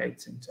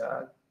permeates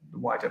into the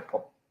wider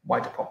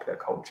popular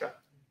culture.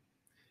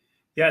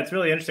 Yeah, it's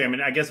really interesting. I mean,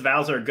 I guess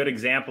vows are a good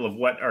example of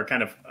what are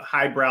kind of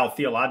highbrow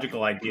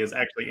theological ideas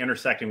actually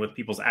intersecting with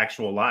people's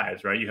actual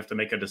lives, right? You have to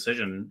make a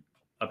decision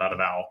about a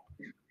vow.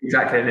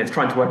 Exactly, and it's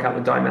trying to work out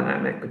the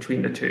dynamic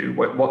between the two,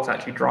 what's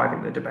actually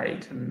driving the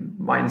debate. And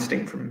my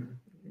instinct from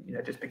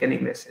just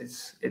beginning this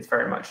is it's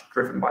very much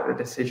driven by the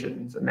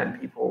decisions, and then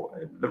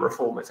the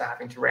reformers are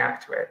having to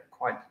react to it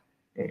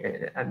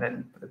and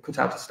then put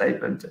out a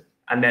statement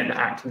and then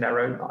act in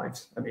their own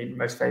lives. I mean,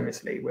 most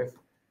famously with,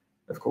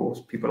 of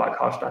course, people like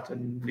Karlstadt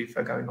and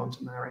Luther going on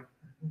to marry.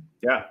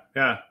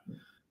 Yeah.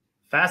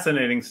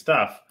 Fascinating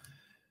stuff.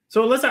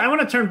 So, Alyssa, I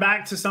want to turn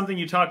back to something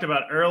you talked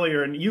about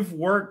earlier, and you've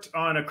worked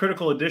on a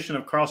critical edition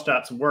of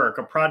Karlstadt's work,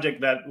 a project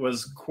that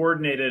was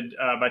coordinated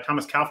by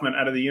Thomas Kaufmann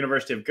out of the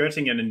University of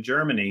Göttingen in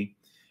Germany.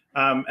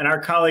 And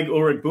our colleague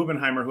Ulrich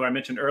Bubenheimer, who I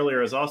mentioned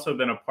earlier, has also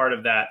been a part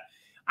of that.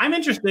 I'm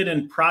interested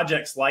in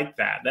projects like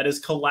that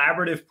is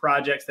collaborative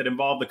projects that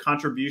involve the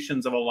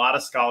contributions of a lot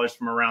of scholars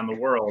from around the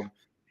world.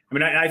 I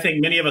mean, I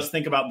think many of us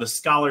think about the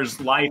scholar's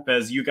life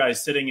as you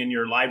guys sitting in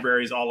your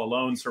libraries all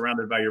alone,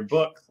 surrounded by your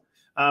books.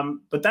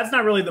 But that's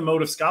not really the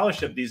mode of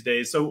scholarship these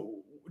days.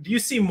 So do you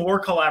see more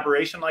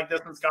collaboration like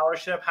this in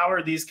scholarship? How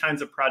are these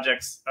kinds of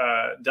projects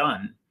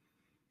done?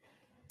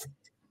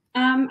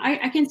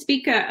 I can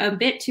speak a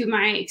bit to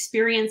my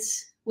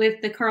experience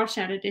with the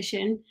Karlstadt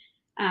edition.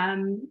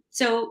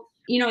 So,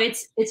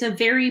 it's a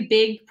very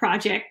big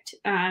project.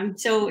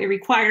 So it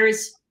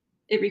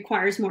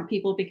requires more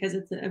people because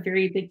it's a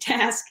very big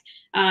task.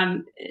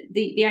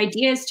 The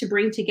idea is to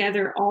bring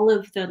together all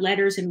of the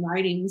letters and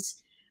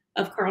writings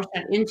of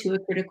Karlstadt into a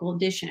critical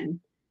edition,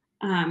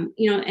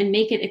 and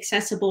make it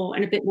accessible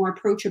and a bit more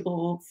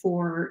approachable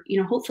for,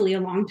 hopefully a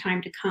long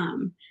time to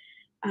come.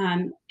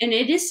 And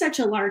it is such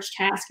a large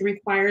task and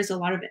requires a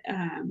lot of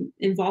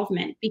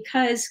involvement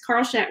because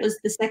Karlstadt was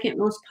the second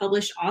most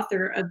published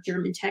author of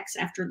German texts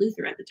after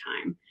Luther at the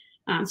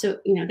time. So,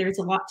 there's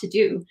a lot to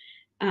do.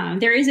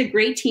 There is a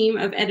great team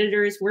of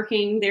editors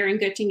working there in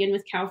Göttingen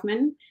with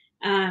Kaufmann.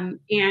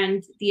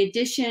 And the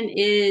edition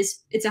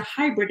it's a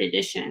hybrid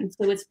edition.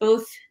 So it's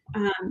both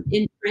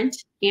in print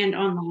and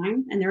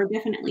online. And there are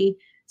definitely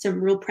some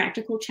real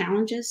practical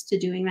challenges to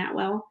doing that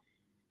well.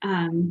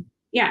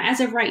 Yeah, as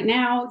of right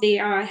now, they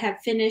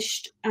have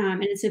finished,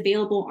 and it's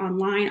available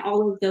online,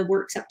 all of the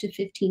works up to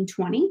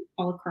 1520,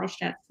 all of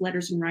Karlstadt's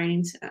letters and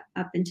writings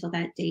up until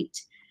that date.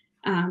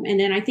 And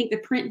then I think the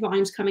print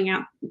volume's coming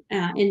out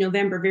in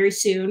November very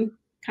soon,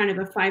 kind of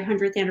a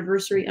 500th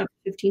anniversary of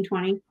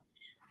 1520.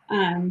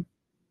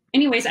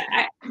 Anyways,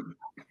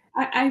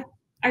 I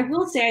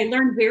will say I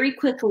learned very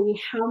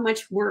quickly how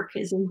much work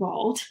is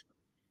involved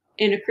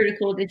in a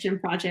critical edition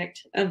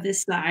project of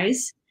this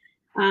size.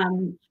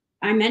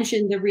 I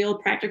mentioned the real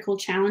practical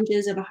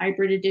challenges of a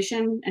hybrid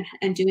edition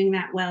and doing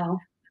that well.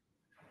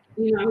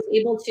 You know, I was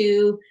able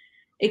to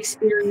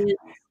experience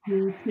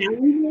the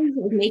challenges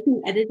of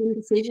making editing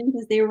decisions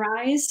as they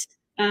arise,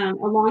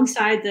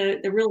 alongside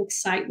the real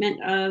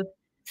excitement of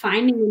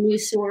finding a new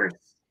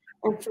source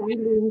or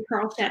finding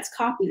Karlstadt's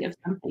copy of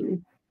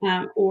something,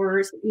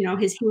 or you know,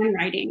 his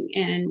handwriting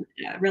and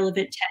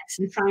relevant text,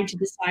 and trying to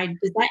decide,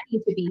 does that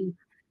need to be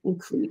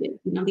included?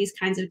 You know, these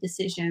kinds of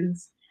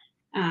decisions.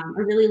 I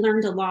really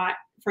learned a lot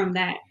from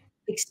that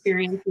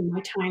experience in my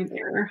time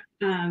there.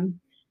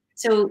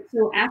 So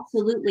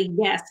absolutely,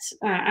 yes,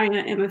 I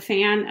am a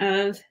fan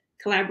of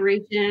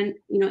collaboration,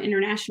 you know,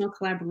 international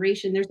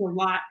collaboration. There's a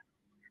lot,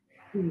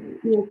 you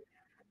know,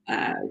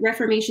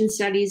 Reformation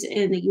studies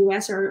in the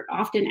US are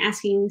often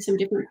asking some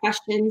different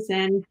questions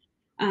than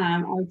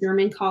our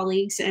German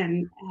colleagues,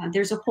 and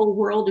there's a whole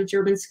world of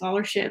German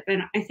scholarship.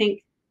 And I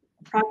think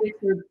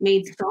projects are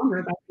made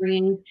stronger by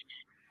bringing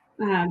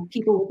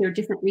people with their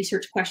different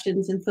research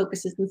questions and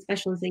focuses and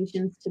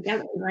specializations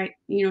together, right?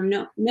 You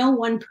know, no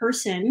one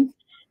person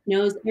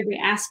knows every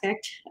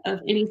aspect of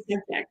any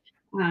subject.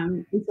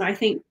 And so I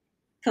think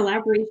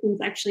collaboration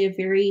is actually a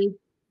very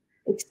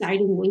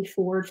exciting way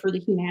forward for the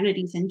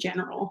humanities in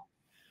general.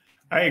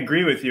 I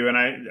agree with you, and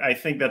I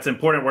think that's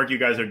important work you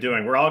guys are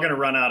doing. We're all going to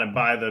run out and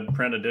buy the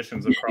print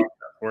editions of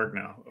Karlstadt's work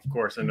now, of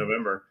course, in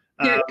November.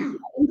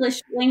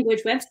 English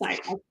language website,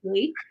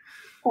 actually,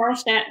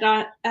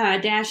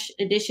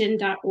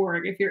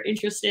 Karlstadt-edition.org, if you're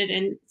interested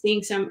in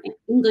seeing some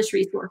English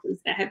resources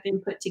that have been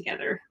put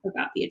together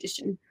about the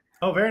edition.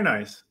 Oh, very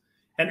nice.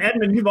 And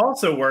Edmund, you've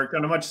also worked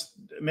on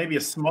maybe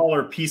a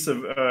smaller piece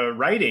of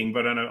writing,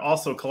 but on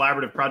also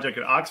collaborative project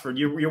at Oxford.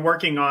 You're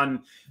working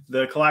on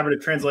the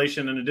collaborative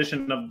translation and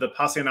edition of the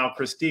Passionale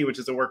Christi, which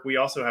is a work we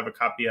also have a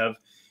copy of.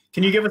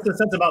 Can you give us a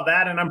sense about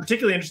that? And I'm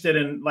particularly interested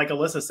in, like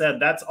Alyssa said,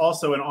 that's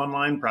also an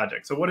online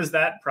project. So what does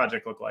that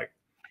project look like?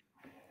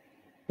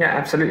 Yeah,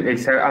 absolutely.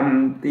 So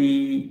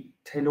the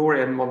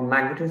Taylorian Modern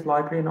Languages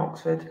Library in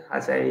Oxford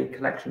has a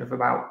collection of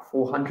about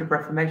 400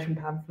 Reformation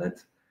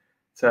pamphlets.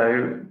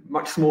 So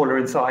much smaller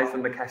in size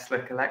than the Kessler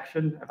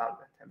Collection,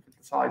 about a tenth of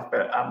the size,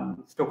 but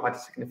still quite a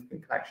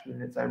significant collection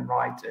in its own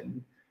right.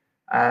 And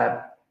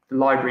the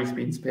library's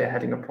been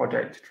spearheading a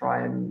project to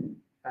try and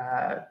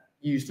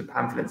use the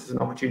pamphlets as an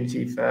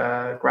opportunity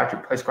for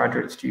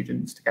postgraduate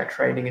students to get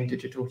training in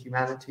digital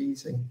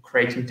humanities and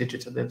creating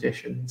digital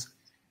editions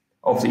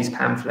of these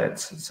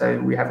pamphlets. So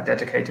we have a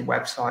dedicated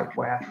website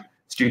where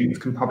students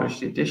can publish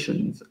the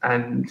editions,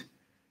 and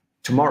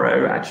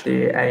tomorrow,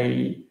 actually,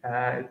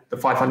 the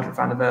 500th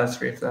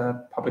anniversary of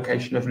the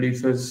publication of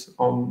Luther's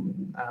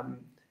on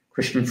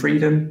Christian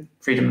freedom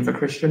of the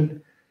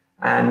Christian,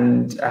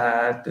 and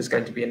there's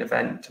going to be an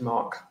event to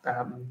mark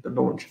the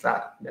launch of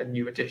that, a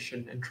new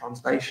edition and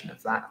translation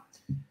of that.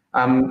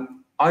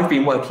 I've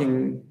been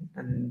working,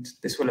 and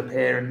this will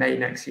appear in May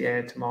next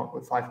year to mark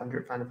the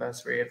 500th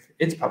anniversary of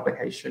its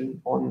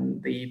publication,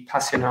 on the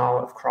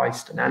Passionale of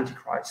Christ and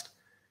Antichrist.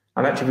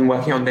 I've actually been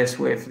working on this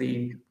with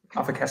the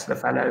other Kessler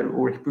Fellow,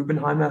 Ulrich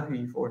Bubenheimer, who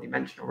you've already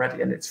mentioned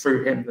already, and it's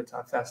through him that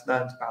I first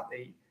learned about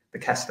the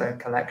Kessler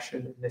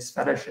Collection and this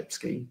fellowship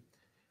scheme.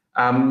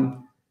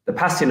 The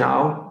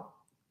Passionale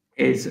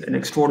is an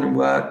extraordinary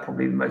work,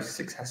 probably the most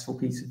successful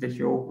piece of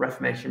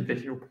Reformation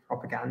visual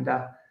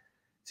propaganda.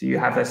 So you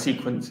have a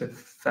sequence of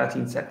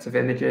 13 sets of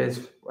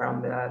images, where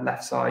on the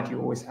left side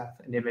you always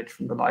have an image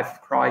from the life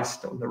of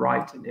Christ, on the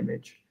right an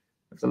image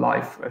of the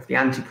life of the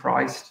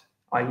Antichrist,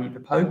 i.e.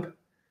 the Pope.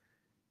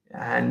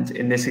 And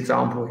in this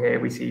example here,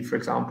 we see, for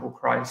example,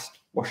 Christ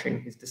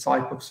washing his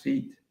disciples'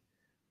 feet.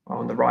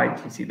 On the right,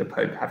 you see the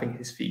Pope having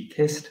his feet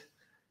kissed.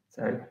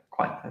 So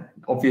quite an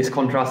obvious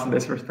contrast in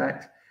this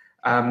respect.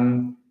 What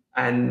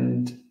I'm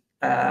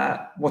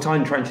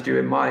trying to do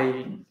in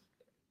my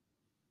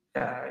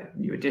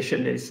new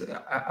edition is,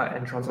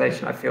 in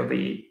translation, I feel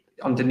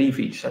underneath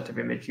each set of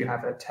image, you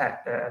have a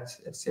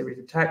series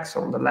of texts.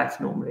 So on the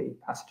left, normally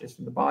passages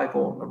from the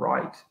Bible. On the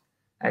right,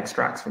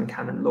 extracts from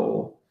canon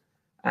law.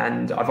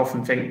 And I've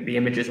often think the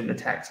images and the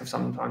text have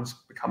sometimes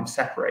become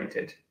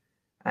separated.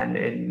 And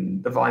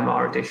in the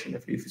Weimar edition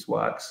of Luther's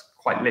works,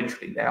 quite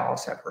literally, they are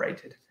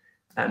separated.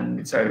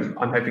 And so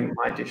I'm hoping in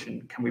my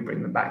edition, can we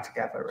bring them back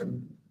together,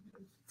 and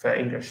for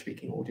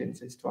English-speaking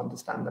audiences to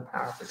understand the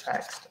power of the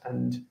text.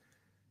 And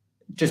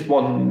just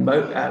one,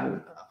 I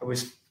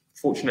was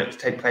fortunate to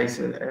take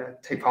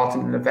part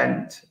in an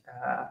event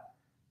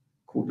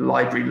called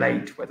Library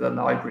Late, where the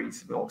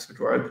libraries of Oxford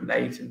were open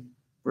late, and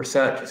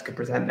researchers could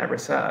present their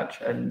research.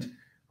 And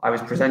I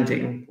was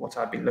presenting what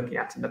I'd been looking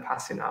at in the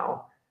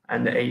Passinal,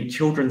 and a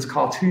children's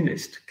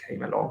cartoonist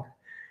came along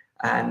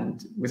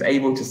and was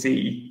able to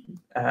see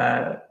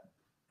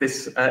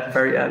this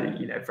very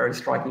early, very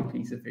striking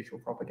piece of visual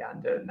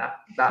propaganda. And that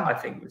I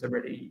think was a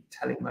really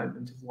telling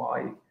moment of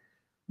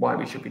why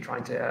we should be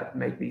trying to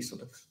make these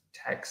sort of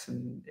texts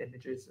and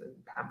images and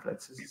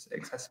pamphlets as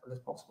accessible as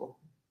possible.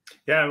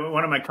 Yeah,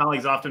 one of my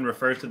colleagues often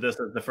refers to this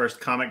as the first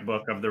comic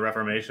book of the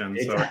Reformation.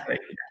 Exactly.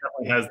 So it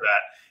definitely has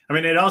that. I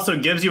mean, it also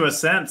gives you a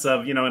sense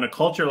of, in a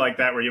culture like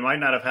that where you might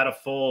not have had a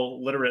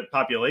full literate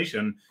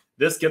population,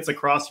 this gets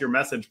across your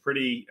message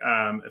pretty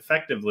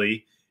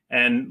effectively.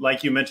 And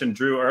like you mentioned,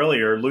 Drew,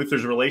 earlier,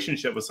 Luther's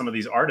relationship with some of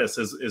these artists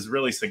is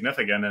really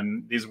significant.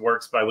 And these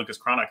works by Lucas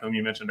Cranach, whom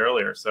you mentioned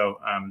earlier. So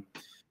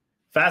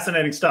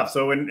fascinating stuff.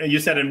 So when you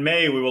said in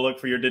May, we will look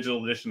for your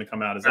digital edition to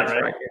come out. Is that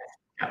right? Right,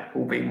 yeah,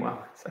 all being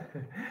well. So.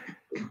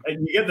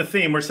 And you get the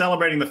theme. We're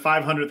celebrating the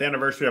 500th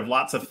anniversary of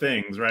lots of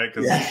things, right?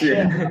 Because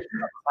it's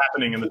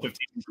happening in the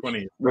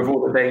 1520s. With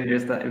all the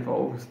dangers that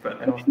involves,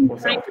 but also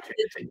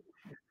opportunity.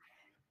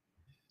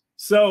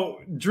 So,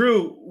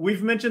 Drew,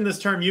 we've mentioned this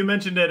term. You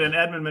mentioned it, and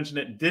Edmund mentioned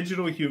it,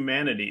 digital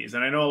humanities.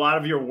 And I know a lot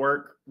of your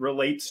work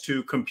relates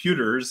to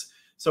computers.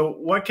 So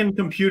what can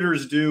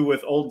computers do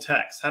with old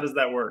text? How does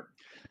that work?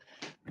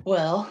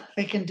 Well,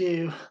 they can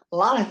do a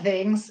lot of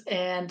things,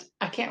 and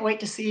I can't wait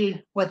to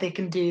see what they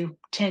can do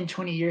 10,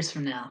 20 years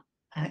from now.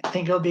 I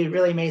think it'll be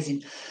really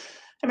amazing.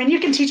 I mean, you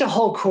can teach a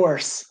whole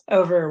course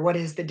over what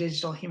is the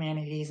digital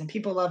humanities, and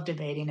people love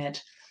debating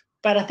it.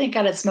 But I think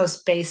at its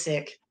most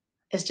basic,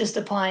 it's just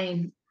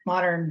applying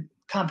modern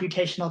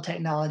computational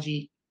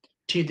technology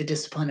to the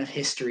discipline of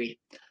history.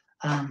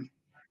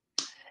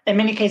 In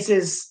many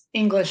cases,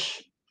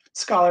 English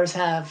scholars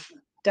have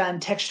done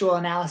textual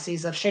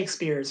analyses of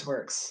Shakespeare's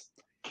works.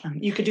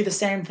 You could do the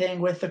same thing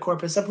with the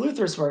corpus of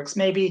Luther's works,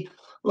 maybe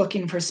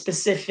looking for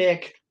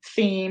specific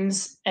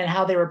themes and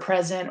how they were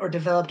present or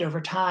developed over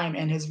time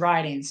in his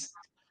writings.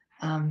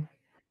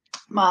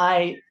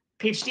 My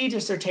PhD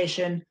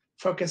dissertation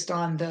focused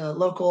on the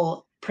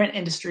local print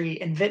industry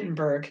in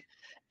Wittenberg,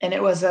 and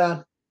it was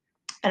an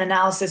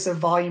analysis of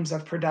volumes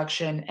of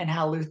production and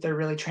how Luther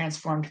really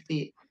transformed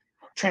the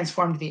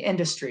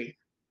industry.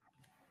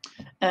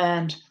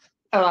 And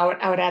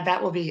I would add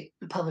that will be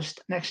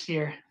published next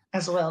year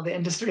as well, the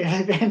industry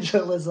of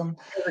evangelism.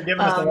 They're giving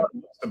us a lot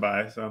of books to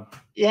buy, so.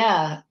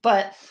 Yeah,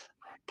 but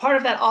part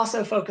of that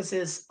also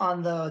focuses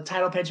on the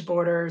title page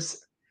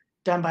borders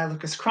done by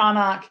Lucas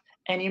Cranach.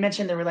 And you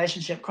mentioned the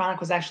relationship. Cranach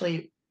was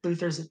actually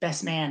Luther's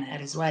best man at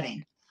his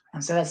wedding.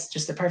 So that's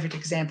just a perfect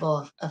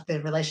example of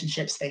the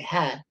relationships they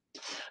had.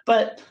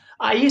 But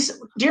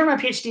during my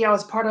PhD, I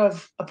was part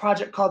of a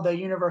project called the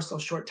Universal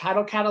Short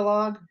Title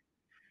Catalog,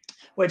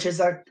 which is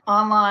an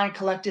online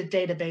collective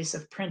database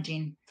of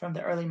printing from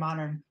the early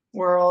modern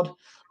world,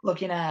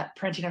 looking at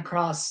printing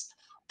across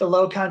the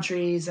Low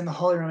Countries and the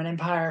Holy Roman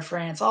Empire,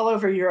 France, all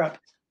over Europe.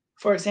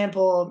 For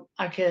example,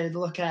 I could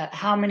look at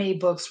how many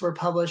books were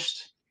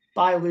published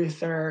by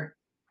Luther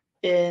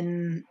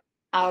in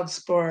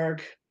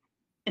Augsburg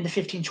in the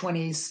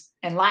 1520s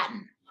in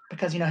Latin,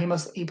 because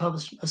he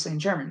published mostly in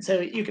German.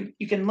 So you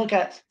can look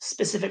at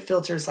specific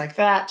filters like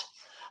that.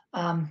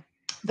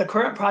 The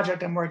current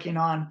project I'm working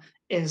on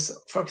is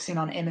focusing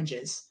on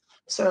images.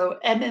 So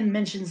Edmund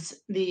mentions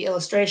the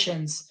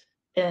illustrations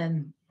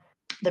in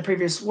the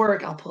previous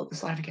work. I'll pull up the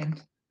slide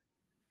again.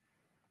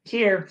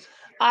 Here,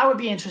 I would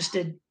be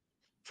interested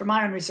for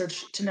my own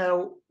research to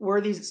know,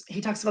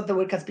 he talks about the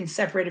woodcuts being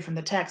separated from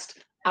the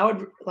text. I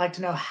would like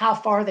to know how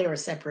far they were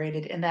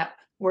separated, and that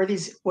were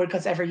these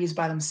woodcuts ever used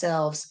by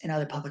themselves in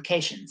other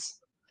publications?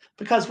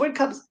 Because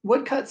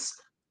woodcuts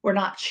were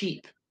not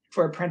cheap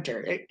for a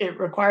printer. It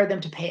required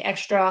them to pay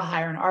extra,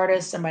 hire an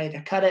artist, somebody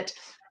to cut it,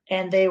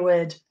 and they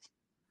would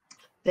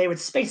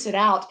space it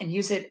out and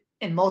use it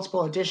in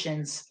multiple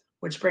editions,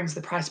 which brings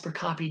the price per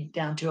copy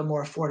down to a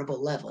more affordable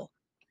level.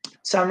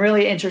 So I'm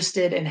really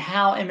interested in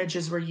how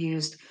images were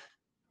used.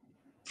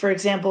 For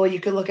example,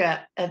 you could look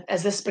at,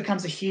 as this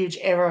becomes a huge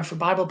era for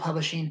Bible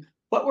publishing,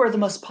 what were the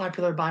most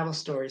popular Bible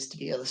stories to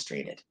be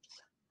illustrated?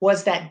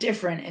 Was that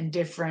different in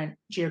different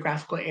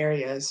geographical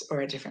areas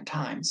or at different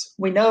times?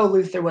 We know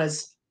Luther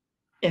was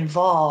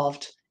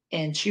involved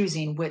in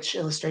choosing which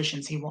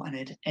illustrations he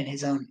wanted in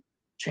his own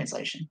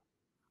translation.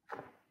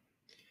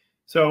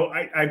 So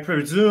I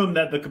presume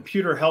that the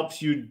computer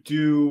helps you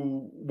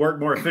do work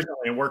more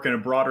efficiently and work in a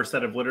broader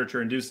set of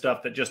literature and do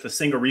stuff that just a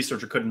single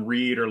researcher couldn't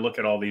read or look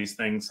at all these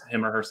things,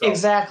 him or herself.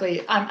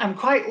 Exactly. I'm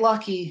quite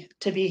lucky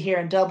to be here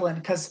in Dublin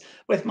because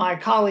with my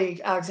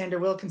colleague, Alexander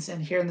Wilkinson,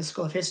 here in the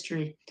School of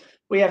History,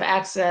 we have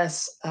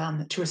access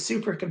to a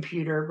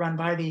supercomputer run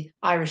by the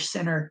Irish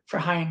Center for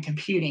High-End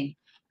Computing.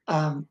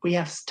 We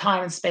have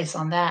time and space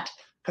on that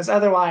because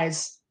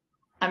otherwise,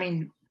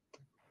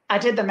 I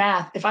did the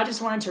math. If I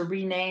just wanted to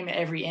rename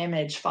every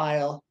image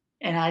file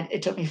and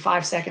it took me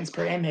 5 seconds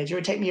per image, it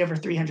would take me over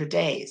 300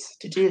 days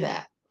to do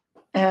that.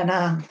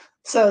 And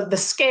so the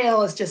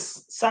scale is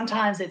just,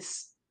 sometimes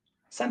it's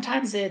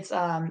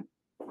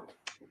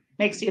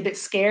makes you a bit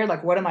scared.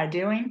 Like, what am I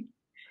doing?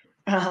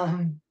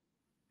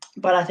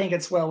 but I think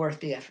it's well worth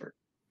the effort.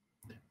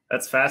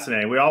 That's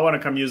fascinating. We all want to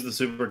come use the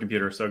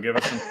supercomputer, so give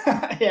us some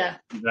yeah.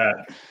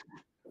 that.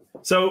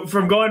 So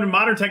from going to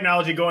modern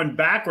technology, going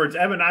backwards,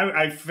 Evan,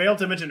 I failed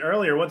to mention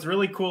earlier, what's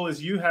really cool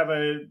is you have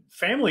a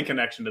family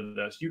connection to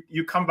this.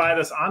 You come by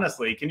this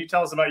honestly. Can you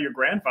tell us about your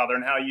grandfather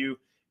and how you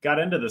got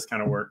into this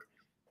kind of work?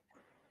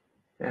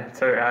 Yeah,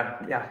 so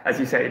as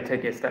you say,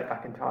 take a step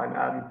back in time.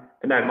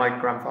 But no, my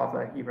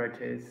grandfather, he wrote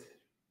his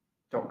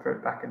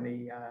doctorate back in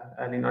the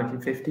early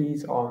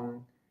 1950s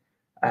on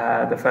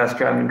the first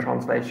German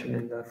translation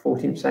in the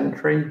 14th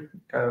century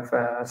of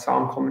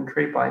Psalm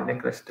commentary by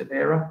Nicholas de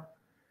Lyra.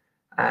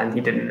 And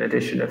he did an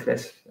edition of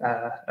this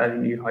early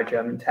New High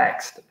German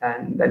text.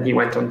 And then he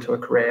went on to a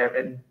career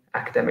in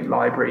academic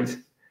libraries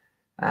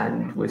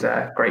and was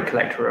a great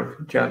collector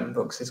of German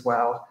books as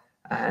well.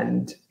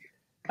 And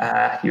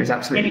he was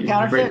absolutely... Any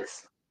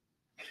counterfeits?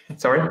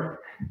 Sorry?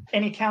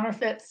 Any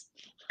counterfeits?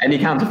 Any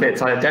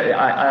counterfeits?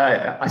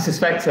 I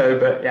suspect so,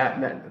 but yeah,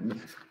 no,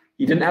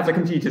 he didn't have the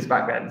computers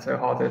back then, so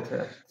harder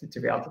to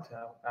be able to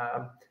tell.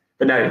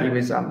 But no, he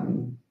was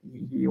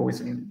he always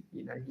he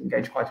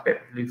engaged quite a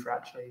bit with Luther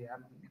actually,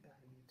 and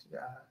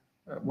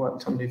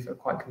worked on Luther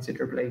quite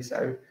considerably.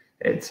 So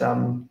it's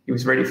he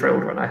was really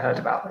thrilled when I heard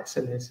about this,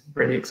 and is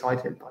really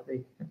excited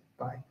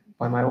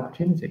by my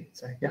opportunity.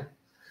 So yeah.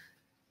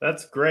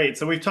 That's great.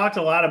 So we've talked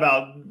a lot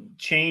about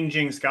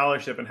changing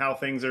scholarship and how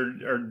things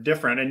are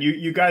different. And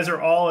you guys are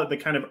all at the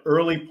kind of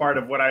early part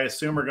of what I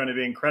assume are going to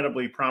be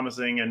incredibly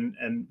promising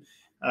and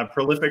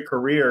prolific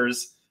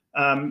careers.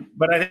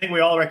 But I think we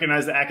all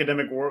recognize the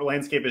academic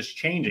landscape is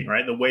changing,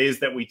 right? The ways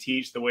that we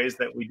teach, the ways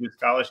that we do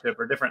scholarship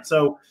are different.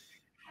 So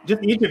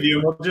just each of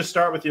you, we'll just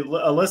start with you,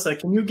 Alyssa.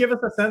 Can you give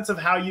us a sense of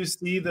how you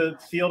see the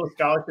field of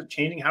scholarship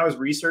changing? How is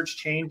research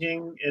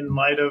changing in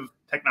light of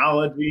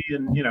technology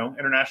and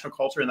international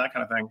culture and that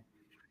kind of thing?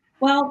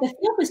 Well, the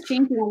field was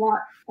changing a lot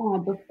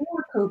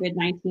before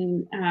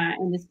COVID-19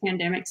 and this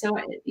pandemic. So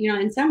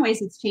in some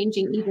ways, it's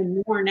changing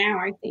even more now.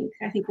 I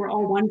think we're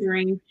all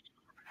wondering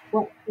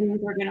what things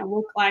are going to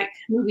look like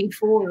moving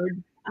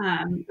forward.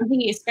 I'm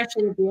thinking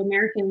especially of the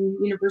American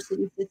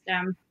university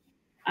system,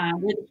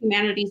 where the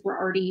humanities were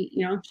already,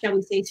 shall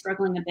we say,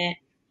 struggling a bit.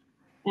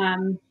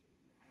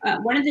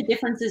 One of the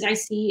differences I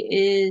see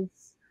is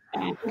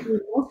in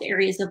most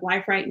areas of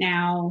life right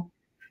now,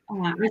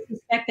 I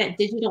suspect that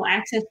digital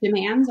access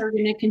demands are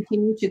going to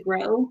continue to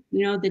grow.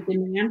 The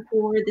demand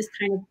for this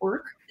kind of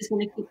work is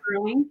going to keep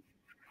growing.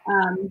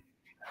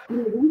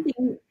 One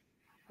thing,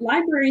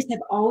 libraries have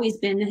always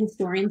been the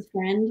historian's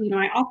friend.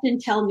 I often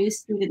tell new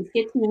students,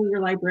 get to know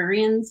your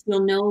librarians.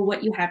 You'll know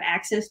what you have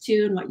access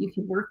to and what you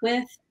can work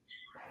with.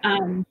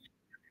 And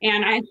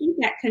I think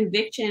that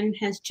conviction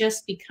has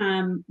just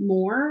become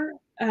more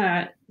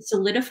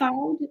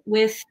solidified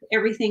with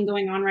everything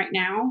going on right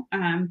now.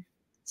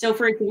 So,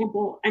 for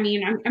example,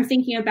 I'm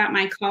thinking about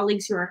my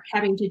colleagues who are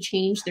having to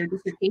change their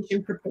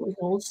dissertation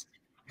proposals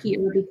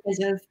here because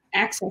of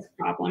access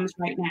problems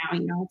right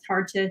now. It's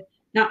hard to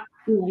not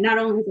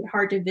only is it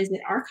hard to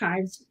visit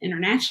archives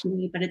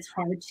internationally, but it's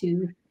hard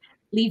to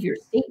leave your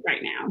state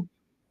right now.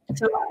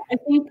 So I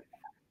think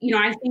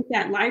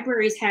that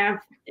libraries have,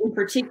 in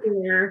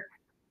particular,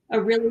 a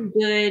really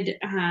good,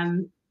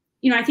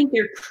 I think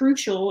they're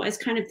crucial as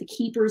kind of the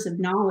keepers of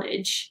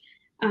knowledge.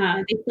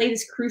 They play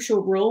this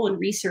crucial role in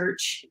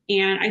research.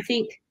 And I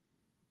think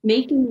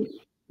making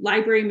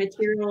library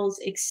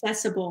materials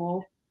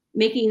accessible,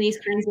 making these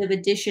kinds of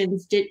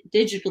editions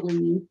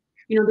digitally,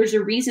 there's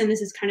a reason this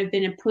has kind of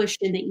been a push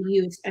in the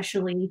EU,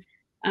 especially.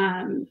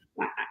 And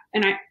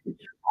I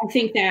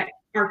think that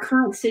our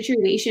current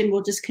situation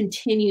will just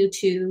continue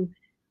to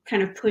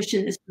kind of push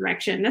in this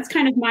direction. That's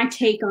kind of my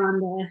take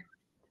on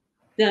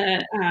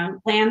the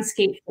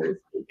landscape, so to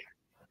speak.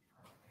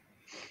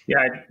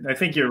 Yeah, I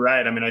think you're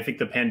right. I think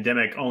the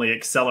pandemic only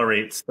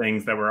accelerates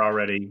things that were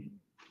already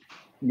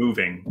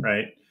moving,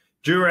 right?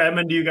 Drew or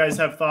Edmund, do you guys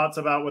have thoughts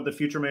about what the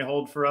future may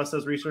hold for us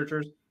as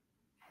researchers?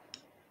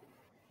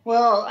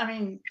 Well,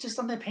 just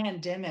on the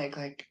pandemic,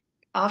 I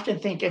often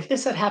think if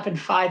this had happened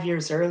 5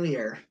 years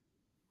earlier,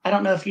 I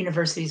don't know if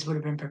universities would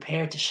have been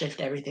prepared to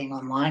shift everything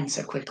online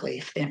so quickly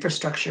if the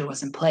infrastructure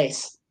was in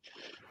place.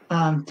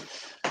 But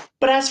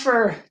as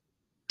for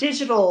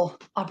digital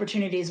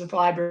opportunities with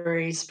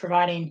libraries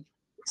providing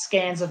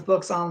scans of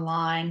books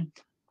online,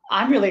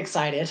 I'm really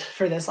excited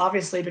for this,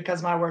 obviously,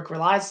 because my work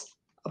relies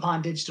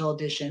upon digital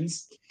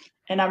editions.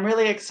 And I'm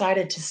really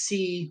excited to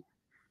see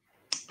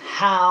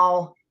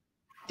how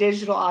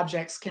digital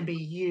objects can be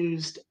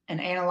used and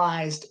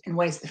analyzed in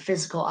ways the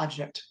physical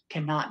object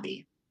cannot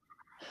be.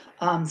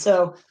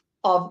 So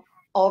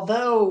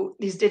although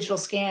these digital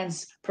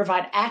scans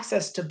provide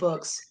access to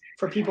books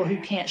for people who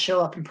can't show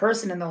up in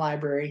person in the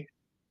library,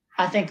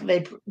 I think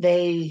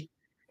they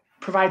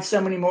provide so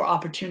many more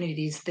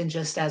opportunities than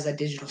just as a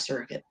digital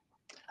surrogate.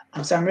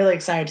 So I'm really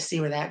excited to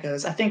see where that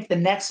goes. I think the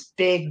next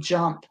big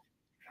jump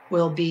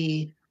will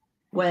be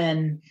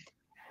when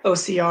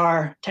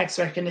OCR, text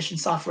recognition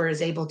software,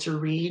 is able to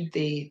read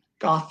the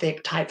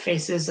Gothic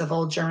typefaces of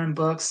old German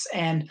books,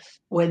 and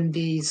when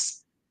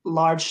these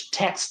large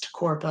text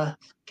corpora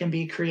can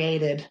be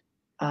created,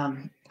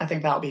 I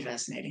think that'll be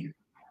fascinating.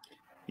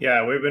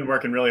 Yeah, we've been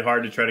working really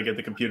hard to try to get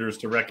the computers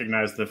to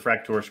recognize the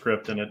Fraktur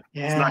script, and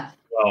it's not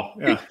well.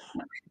 Yeah.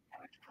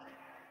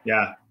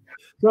 Yeah.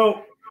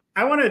 So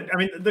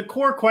the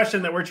core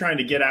question that we're trying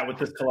to get at with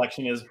this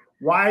collection is,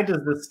 why does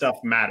this stuff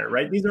matter,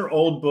 right? These are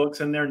old books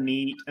and they're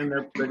neat and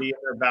they're pretty and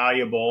they're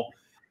valuable,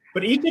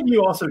 but each of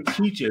you also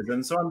teaches.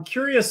 And so I'm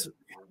curious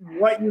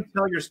what you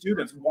tell your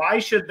students. Why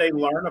should they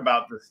learn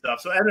about this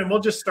stuff? So Evan, we'll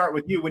just start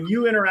with you. When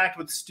you interact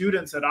with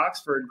students at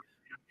Oxford,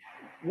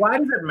 why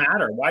does it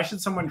matter? Why should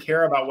someone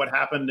care about what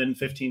happened in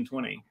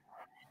 1520?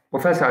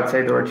 Well, first, I'd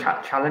say there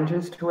are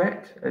challenges to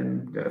it,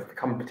 and that have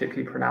become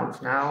particularly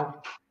pronounced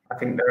now. I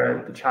think there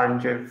are the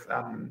challenge of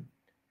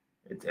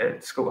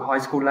at high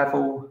school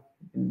level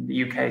in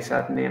the UK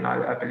certainly, and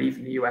I believe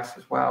in the US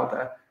as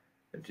well.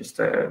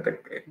 The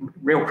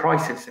real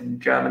crisis in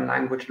German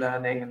language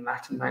learning and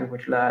Latin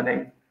language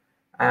learning,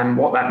 and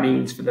what that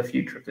means for the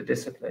future of the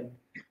discipline.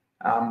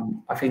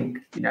 I think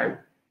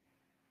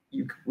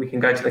we can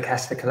go to the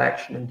Kessler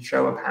Collection and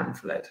show a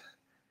pamphlet,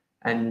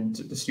 and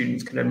the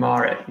students can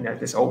admire it.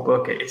 This old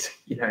book is,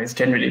 it's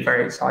generally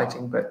very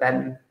exciting, but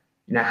then,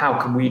 how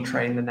can we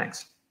train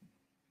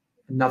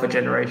another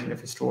generation of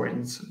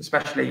historians,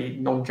 especially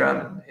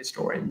non-German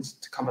historians,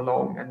 to come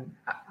along and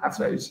have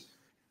those,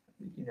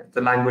 the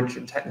language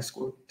and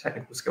technical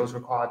skills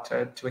required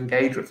to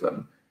engage with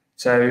them.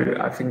 So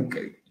I think,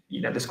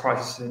 this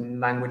crisis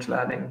in language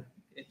learning,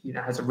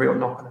 has a real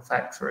knock-on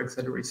effect for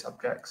auxiliary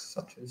subjects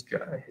such as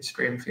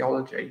history and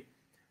theology.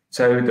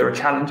 So there are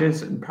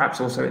challenges, and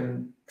perhaps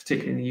also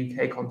particularly in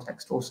the UK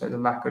context, also the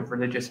lack of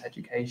religious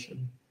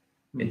education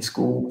in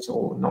schools,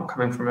 or not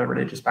coming from a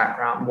religious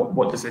background.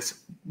 What does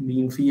this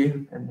mean for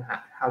you, and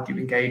how do you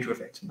engage with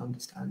it and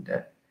understand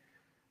it?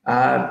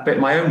 But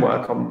my own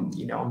work on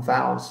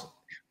vowels,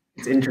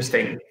 it's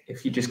interesting.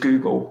 If you just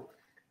Google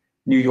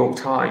New York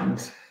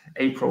Times,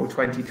 April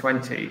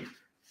 2020,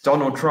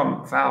 Donald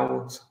Trump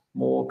vows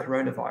more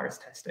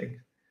coronavirus testing.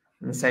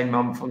 And the same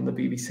month on the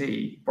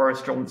BBC,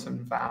 Boris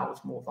Johnson vows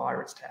more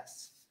virus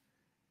tests.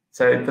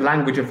 So the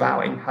language of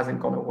vowing hasn't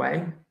gone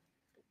away,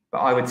 but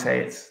I would say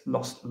it's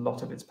lost a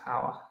lot of its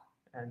power,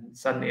 and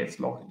suddenly it's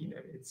lost,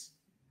 its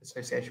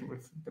association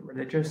with the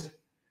religious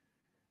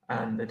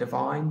and the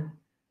divine.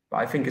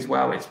 But I think as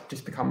well, it's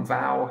just become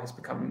has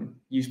become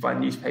used by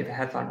newspaper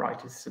headline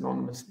writers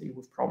synonymously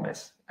with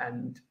promise,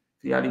 and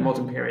for the early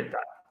modern period,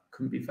 that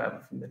couldn't be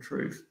further from the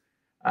truth.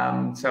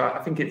 So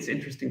I think it's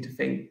interesting to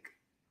think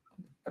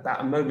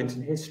about a moment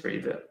in history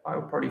that I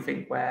would probably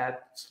think where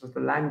sort of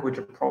the language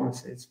of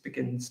promises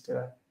begins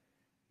to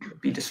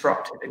be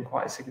disrupted in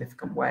quite a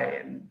significant way,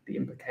 and the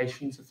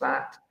implications of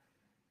that.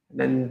 And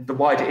then the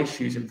wider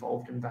issues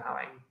involved in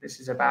vowing. This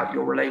is about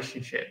your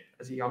relationship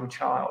as a young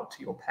child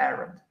to your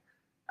parent.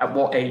 At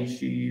what age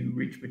do you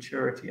reach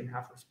maturity and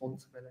have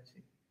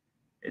responsibility?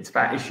 It's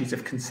about issues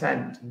of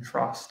consent and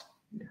trust,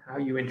 how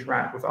you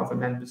interact with other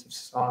members of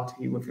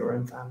society, with your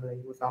own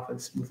family, with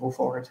others, with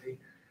authority.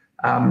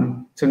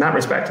 So in that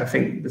respect, I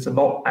think there's a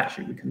lot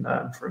actually we can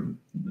learn from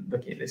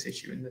looking at this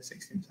issue in the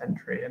 16th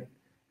century. And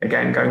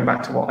again, going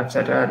back to what I've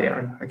said earlier,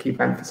 and I keep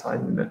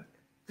emphasizing that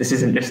this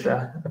isn't just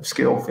an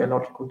obscure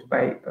theological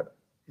debate, but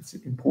it's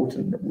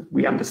important that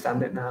we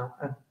understand it now.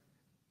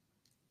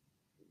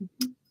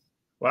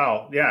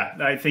 Wow. Yeah,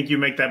 I think you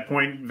make that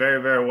point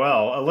very, very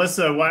well.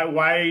 Alyssa,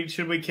 why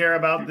should we care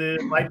about the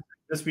Leipzig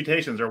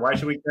disputations, or why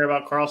should we care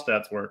about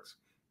Karlstadt's works?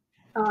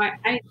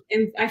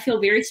 I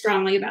feel very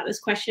strongly about this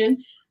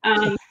question.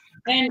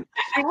 And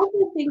I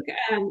also think,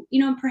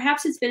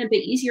 perhaps it's been a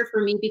bit easier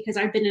for me because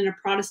I've been in a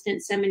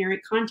Protestant seminary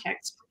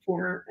context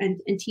before, and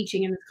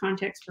teaching in this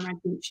context for my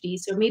PhD.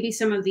 So maybe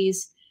some of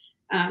these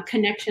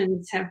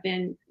connections have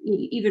been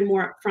even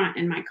more upfront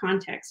in my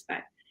context.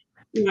 But,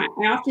 I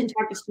often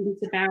talk to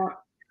students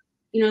about,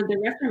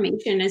 the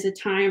Reformation as a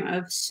time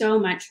of so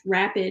much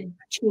rapid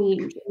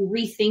change and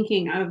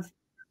rethinking of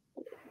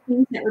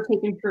things that were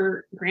taken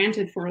for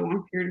granted for a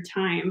long period of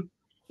time,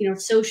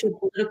 social,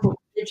 political,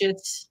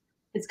 religious,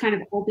 it's kind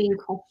of all being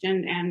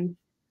questioned, and,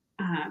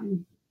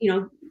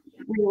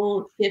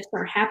 real shifts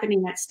are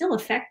happening that still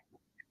affect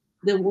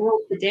the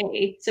world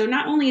today. So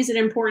not only is it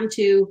important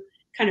to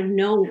kind of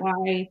know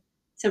why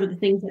some of the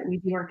things that we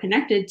do are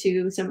connected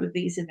to some of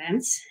these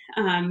events,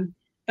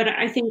 but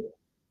I think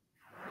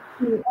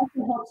it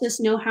also helps us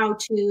know how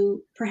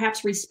to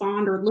perhaps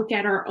respond or look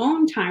at our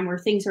own time where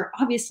things are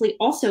obviously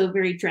also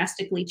very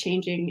drastically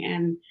changing.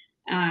 And,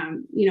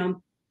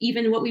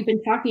 even what we've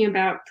been talking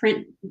about,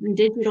 print and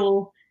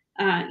digital,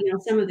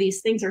 some of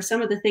these things are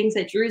some of the things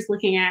that Drew's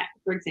looking at,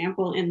 for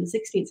example, in the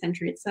 16th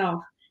century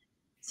itself.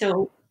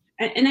 So,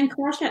 and then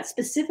Karlstadt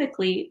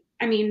specifically,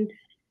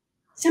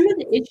 some of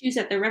the issues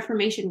that the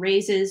Reformation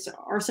raises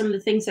are some of the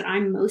things that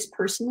I'm most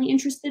personally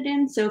interested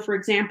in. So, for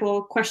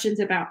example, questions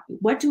about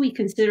what do we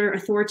consider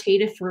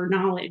authoritative for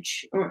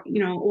knowledge,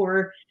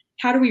 or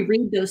how do we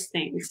read those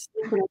things?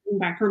 That's what I mean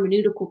by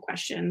hermeneutical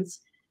questions.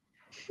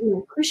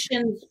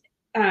 Christians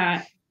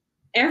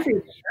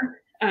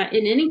everywhere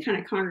in any kind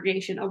of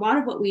congregation, a lot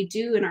of what we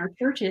do in our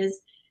churches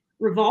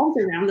revolves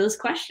around those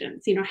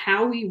questions.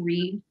 How we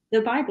read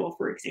the Bible,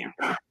 for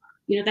example,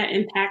 that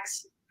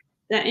impacts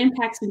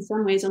in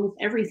some ways almost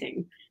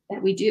everything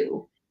that we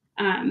do.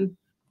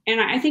 And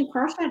I think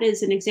Karlstadt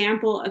is an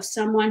example of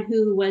someone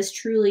who was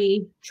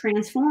truly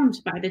transformed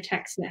by the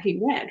text that he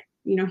read.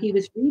 He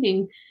was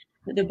reading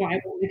the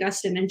Bible,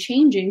 Augustine, and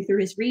changing through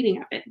his reading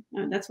of it.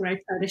 That's what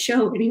I try to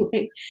show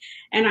anyway.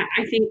 And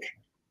I think,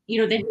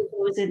 then he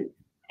goes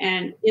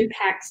and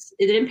impacts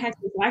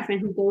his life,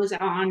 and he goes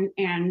on,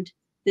 and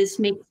this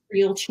makes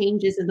real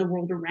changes in the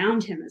world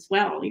around him as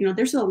well.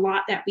 There's a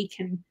lot that we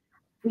can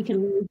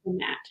learn from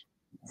that.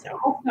 So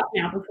I'll stop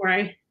now before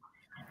I.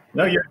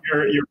 No, your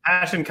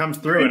passion comes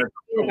through, and it's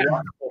a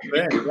wonderful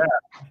thing. Yeah,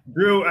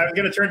 Drew, I'm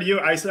going to turn to you.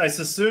 I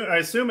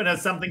assume it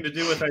has something to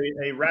do with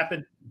a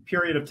rapid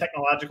period of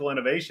technological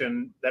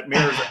innovation that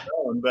mirrors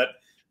our own, but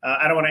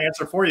I don't want to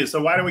answer for you.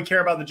 So why do we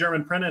care about the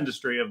German print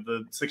industry of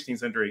the 16th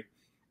century?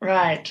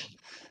 Right.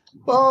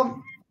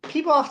 Well,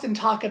 people often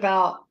talk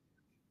about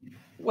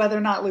whether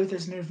or not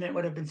Luther's movement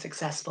would have been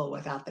successful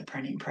without the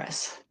printing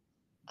press.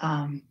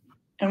 And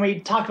we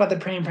talk about the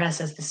printing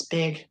press as this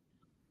big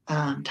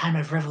time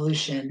of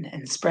revolution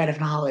and spread of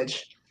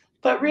knowledge.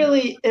 But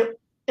really,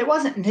 it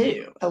wasn't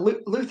new.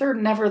 Luther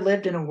never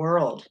lived in a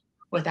world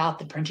without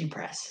the printing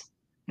press.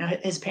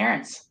 His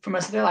parents, for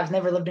most of their lives,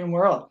 never lived in a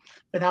world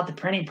without the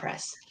printing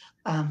press.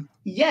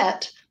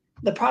 Yet,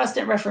 the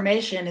Protestant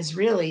Reformation is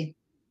really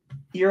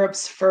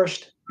Europe's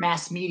first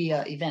mass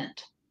media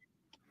event.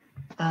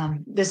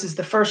 This is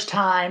the first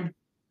time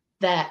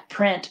that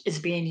print is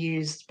being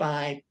used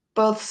by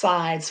both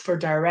sides for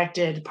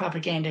directed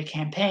propaganda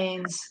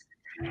campaigns.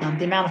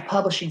 The amount of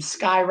publishing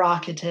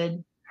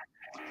skyrocketed.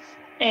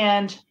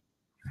 And,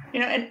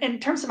 in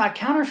terms of my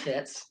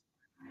counterfeits,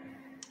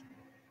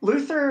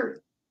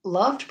 Luther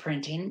loved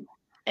printing,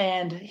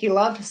 and he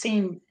loved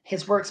seeing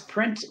his works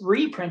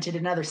reprinted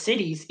in other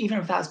cities, even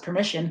without his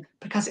permission,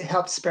 because it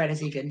helped spread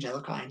his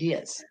evangelical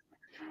ideas.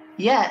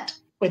 Yet,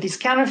 with these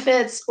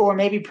counterfeits, or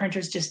maybe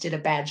printers just did a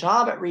bad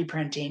job at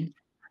reprinting,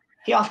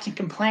 he often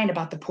complained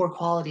about the poor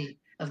quality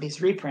of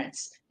these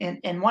reprints.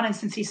 In one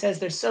instance, he says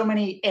there's so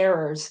many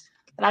errors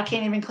that I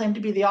can't even claim to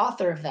be the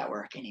author of that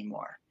work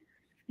anymore.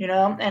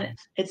 And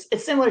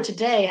it's similar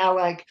today how,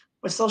 like,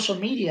 with social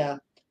media,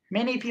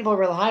 many people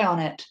rely on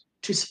it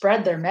to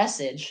spread their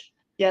message,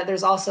 yet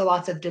there's also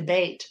lots of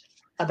debate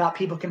about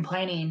people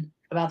complaining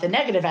about the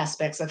negative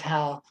aspects of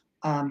how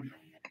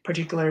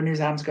particular news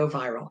items go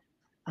viral.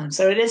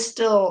 So it is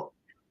still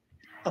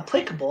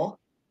applicable.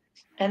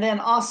 And then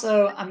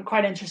also, I'm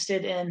quite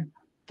interested in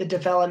the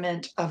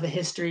development of the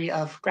history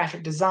of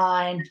graphic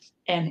design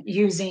and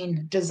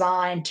using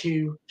design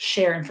to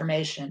share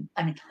information.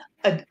 I mean,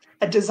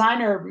 a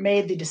designer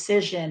made the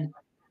decision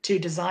to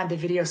design the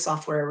video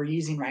software we're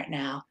using right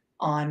now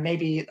on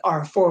maybe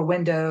our 4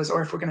 windows,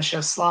 or if we're going to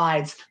show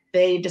slides,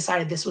 they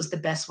decided this was the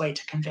best way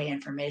to convey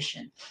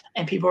information.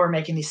 And people were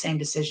making these same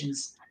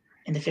decisions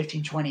in the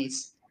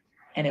 1520s,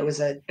 and it was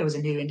a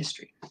new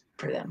industry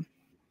for them.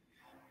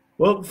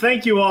 Well,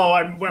 thank you all.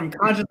 I'm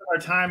conscious of our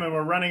time, and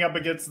we're running up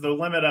against the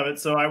limit of it.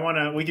 So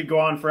we could go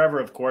on forever,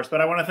 of course,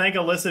 but I want to thank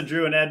Alyssa,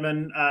 Drew, and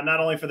Edmund, not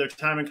only for their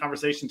time and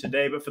conversation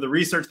today, but for the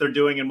research they're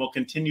doing and will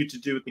continue to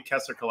do with the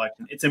Kessler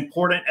Collection. It's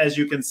important, as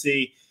you can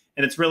see,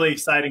 and it's really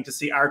exciting to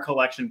see our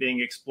collection being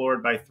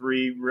explored by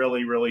 3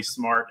 really, really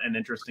smart and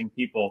interesting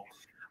people.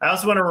 I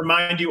also want to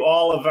remind you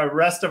all of the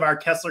rest of our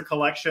Kessler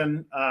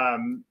Collection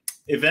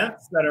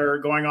events that are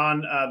going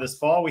on this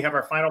fall. We have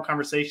our final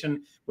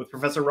conversation with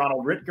Professor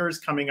Ronald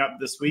Ritgers coming up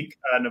this week,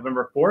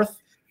 November 4th.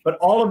 But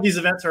all of these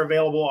events are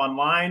available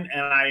online,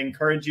 and I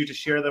encourage you to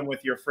share them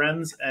with your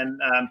friends and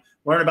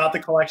learn about the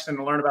collection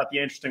and learn about the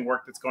interesting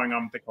work that's going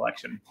on with the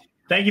collection.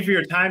 Thank you for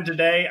your time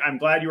today. I'm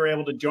glad you were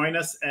able to join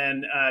us.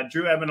 And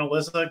Drew, Evan,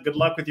 Alyssa, good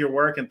luck with your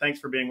work, and thanks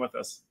for being with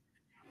us.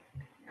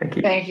 Thank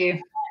you. Thank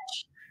you.